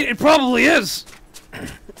 Wait, it probably is!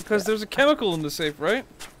 Because there's a chemical in the safe, right?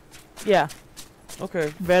 Yeah.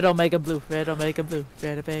 Okay. Red, omega, blue. Red, omega, blue.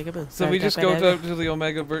 Red, omega, blue. So we just go to the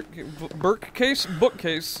Omega bookcase?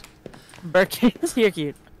 Bookcase? You're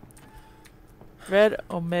cute. Red,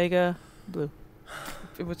 omega, blue.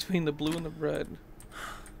 In between the blue and the red.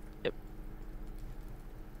 Yep.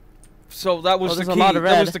 So that was the key.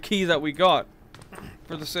 That was the key that we got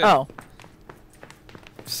for the safe. Oh.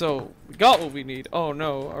 So we got what we need. Oh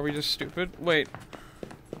no, are we just stupid? Wait.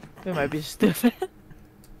 We might be stupid.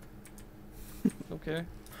 Okay.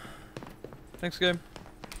 Thanks, game.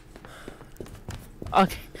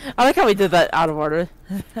 Okay. I like how we did that out of order.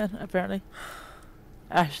 Apparently.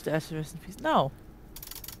 Ash, rest in peace. No.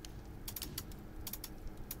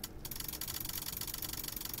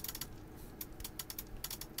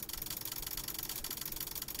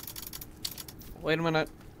 Wait a minute.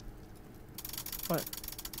 What?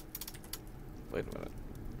 Wait a minute.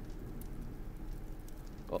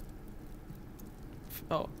 Oh.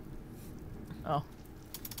 Oh. Oh.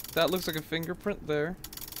 That looks like a fingerprint there.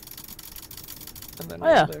 And then Oh,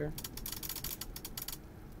 yeah. there.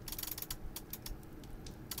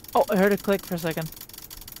 Oh, I heard a click for a second.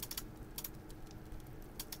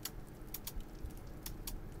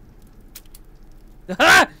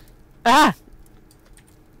 Ah! Ah!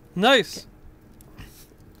 Nice!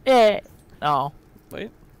 Yeah. Oh.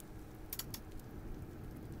 Wait.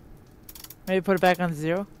 Maybe put it back on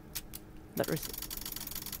 0? Let her see.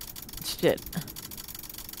 Shit.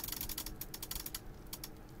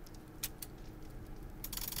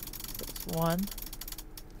 That's 1.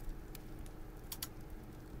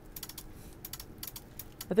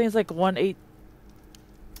 I think it's like 1, 8.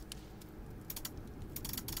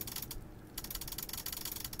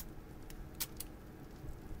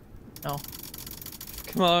 No.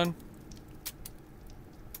 Come on.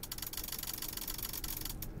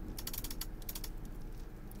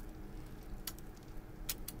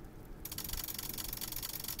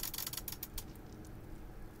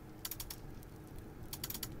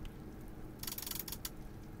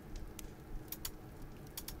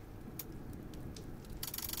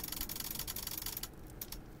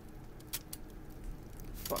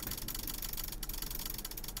 Fuck.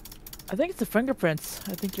 I think it's the fingerprints.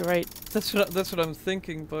 I think you're right. That's what I'm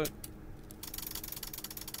thinking, but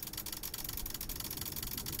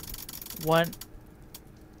 1.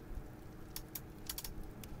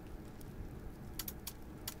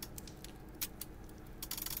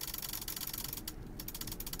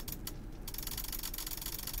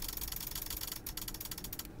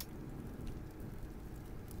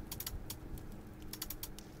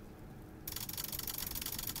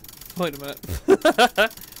 Wait a minute.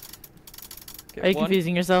 Okay, are you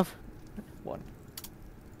confusing yourself? 1.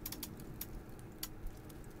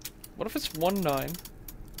 What if it's 19?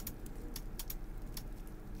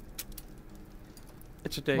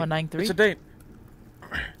 It's a date. 193? It's a date.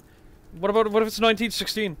 What if it's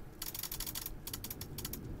 1916?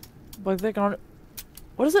 But they're gonna.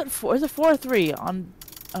 What is it? Is it 4 or 3 on?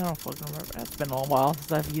 I don't fucking remember. It's been a while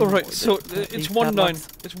since I've used. Alright, so it's 19.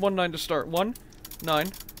 It's 19 to start. 1,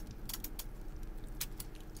 9.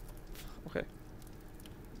 Okay.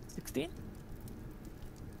 16?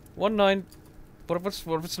 19. What if it's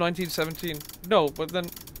 1917? No, but then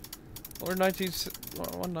or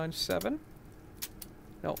 197?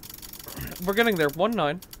 No. We're getting there.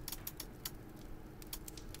 19.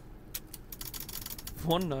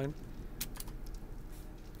 19.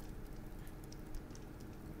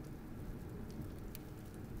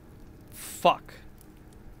 Fuck.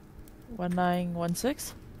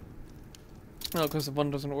 1916? No, because the 1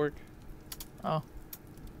 doesn't work. Oh.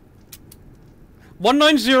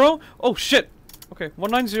 190? Oh shit! Okay,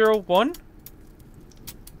 1901?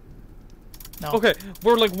 No. Okay,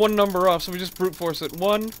 we're like 1 number off, so we just brute force it.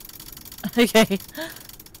 1. Okay.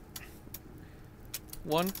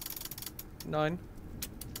 1 9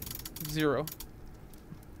 0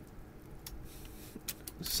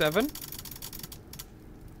 7.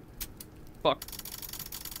 Fuck.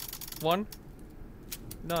 1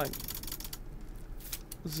 9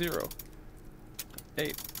 0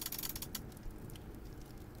 8.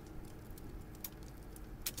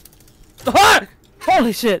 Ah!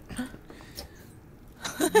 Holy shit!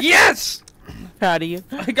 Yes! Proud of you.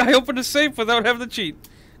 I opened a safe without having to cheat.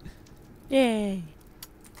 Yay.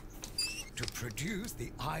 To produce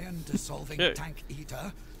the iron-dissolving tank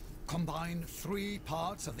eater, combine 3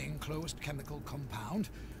 parts of the enclosed chemical compound,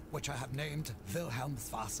 which I have named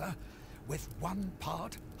Wilhelmswasser, with 1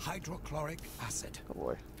 part hydrochloric acid. Oh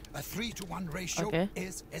boy. A 3-to-1 ratio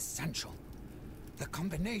is essential. The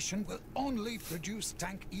combination will only produce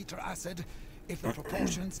tank eater acid if the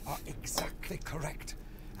proportions are exactly correct,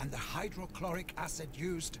 and the hydrochloric acid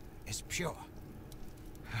used is pure.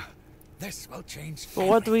 This will change. But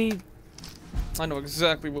what do we... I know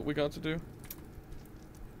exactly what we got to do.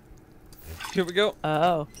 Here we go.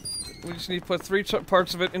 Oh. We just need to put 3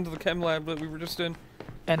 parts of it into the chem lab that we were just in.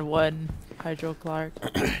 And 1 hydrochloric.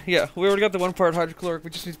 Yeah, we already got the 1 part hydrochloric.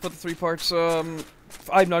 We just need to put the 3 parts.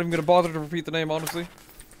 I'm not even gonna bother to repeat the name, honestly.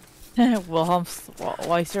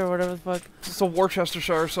 Wilhelmswasser or whatever the fuck. It's a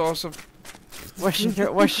Worcestershire sauce of...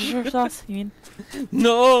 Worcestershire sauce, you mean?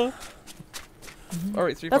 No!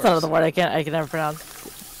 Alright, 3 That's parts. another word I can never pronounce.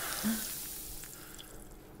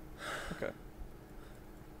 Okay.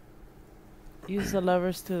 Use the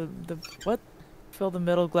levers to what? Fill the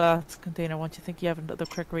middle glass container once you think you have the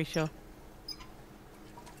correct ratio.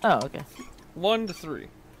 Oh, okay. 1 to 3.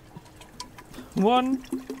 1,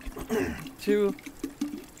 2,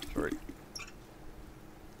 3.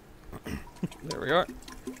 There we are.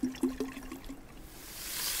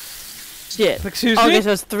 Shit. Excuse me? Okay,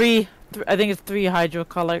 so it's 3. I think it's 3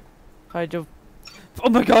 hydrochloric. Oh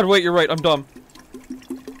my god, wait, you're right, I'm dumb.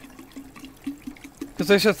 Because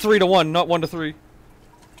they said 3 to 1, not 1 to 3.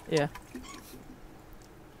 Yeah.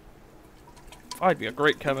 I'd be a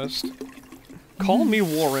great chemist. Call me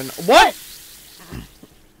Warren. What?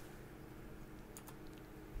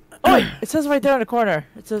 Oh, wait, it says right there in the corner.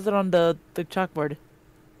 It says it on the chalkboard.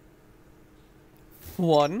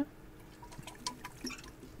 1,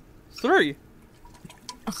 3.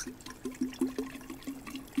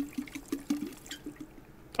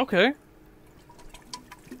 Okay.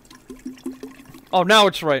 Oh, now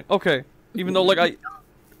it's right. Okay. Even though, like,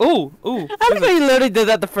 Ooh! I think I literally did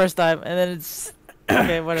that the first time, and then it's...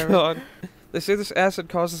 Okay, whatever. God. They say this acid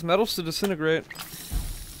causes metals to disintegrate.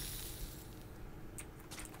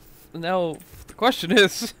 Now, the question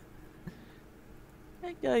is...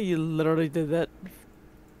 Yeah, you literally did that.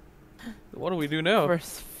 What do we do now?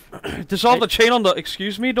 First. Dissolve the chain on the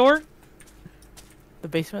excuse me door? The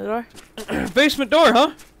basement door? Basement door,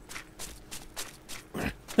 huh?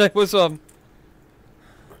 That was,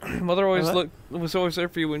 Mother always was always there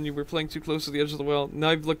for you when you were playing too close to the edge of the well. Now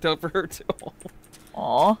I've looked out for her too.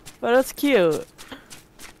 Aw, but that's cute.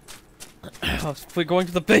 We're going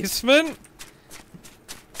to the basement?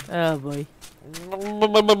 Oh boy.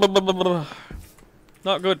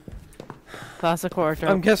 Not good. Classic horror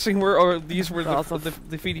trope. I'm guessing these were the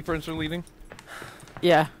feety prints are leading.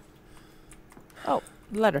 Yeah. Oh,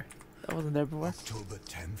 letter. That wasn't there before. October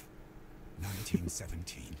 10th,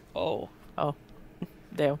 1917. Oh. Oh.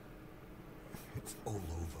 Damn. It's all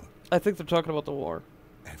over. I think they're talking about the war.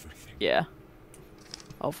 Everything. Yeah.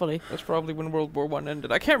 Hopefully. That's probably when World War I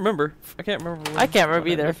ended. I can't remember. I can't remember. I can't remember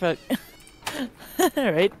either. Fuck.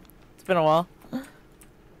 Right? It's been a while.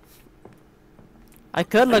 I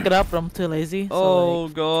could look it up, but I'm too lazy. So oh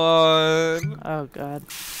like, god. oh god.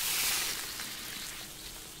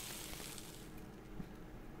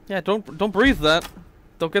 Yeah, don't breathe that.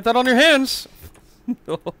 Don't get that on your hands.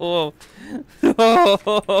 Oh.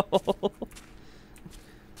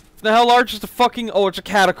 Now how large is the fucking... Oh, it's a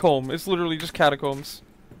catacomb. It's literally just catacombs.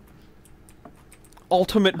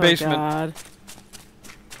 Ultimate basement. God.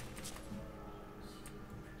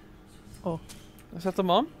 Oh. Is that the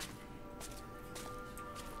mom?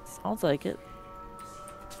 Sounds like it.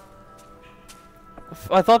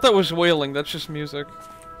 I thought that was wailing. That's just music.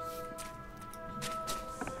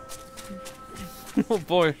 Oh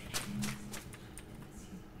boy.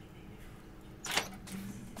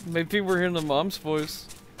 Maybe we're hearing the mom's voice.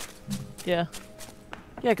 Yeah.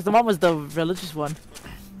 Yeah, because the mom was the religious one.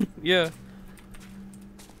 Yeah.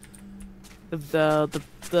 The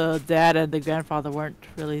dad and the grandfather weren't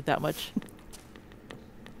really that much.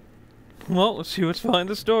 Well, let's see what's behind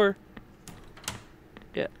this door.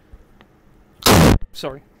 Yeah.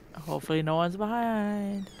 Sorry. Hopefully no one's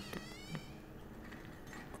behind.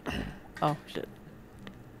 Oh, shit.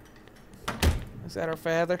 Is that our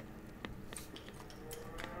father?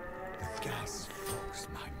 The gas fogs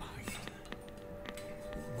my mind.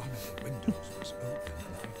 One of the windows was open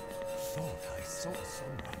and I thought I saw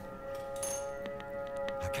someone.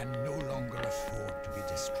 I can no longer afford to be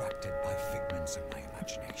distracted by figments of my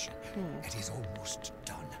imagination. It is almost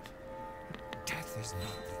done. Death is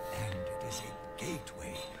not the end, it is a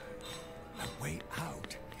gateway. A way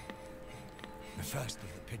out. The first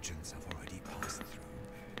of the pigeons have already passed through.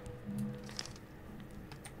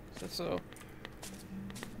 Is that so?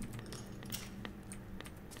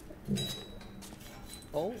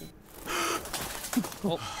 Oh.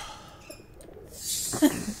 Oh.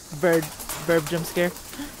 Bird jump scare.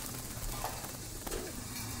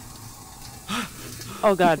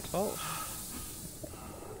 Oh god. Oh.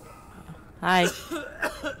 Hi.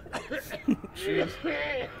 Jeez.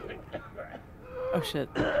 Oh shit.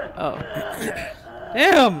 Oh.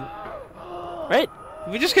 Damn! Right?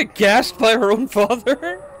 Did we just get gassed by our own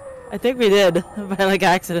father? I think we did. By like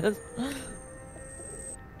accident.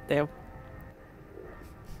 Damn. Can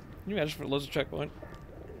you imagine if it was a checkpoint?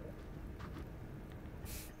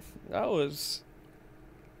 That was...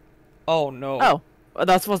 Oh no. Oh. Well,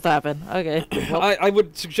 that's supposed to happen. Okay. Well, I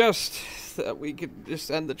would suggest that we could just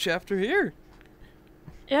end the chapter here.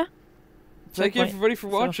 yeah. Thank you Checkpoint. everybody for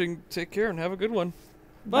watching. Take care and have a good one.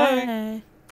 Bye. Bye.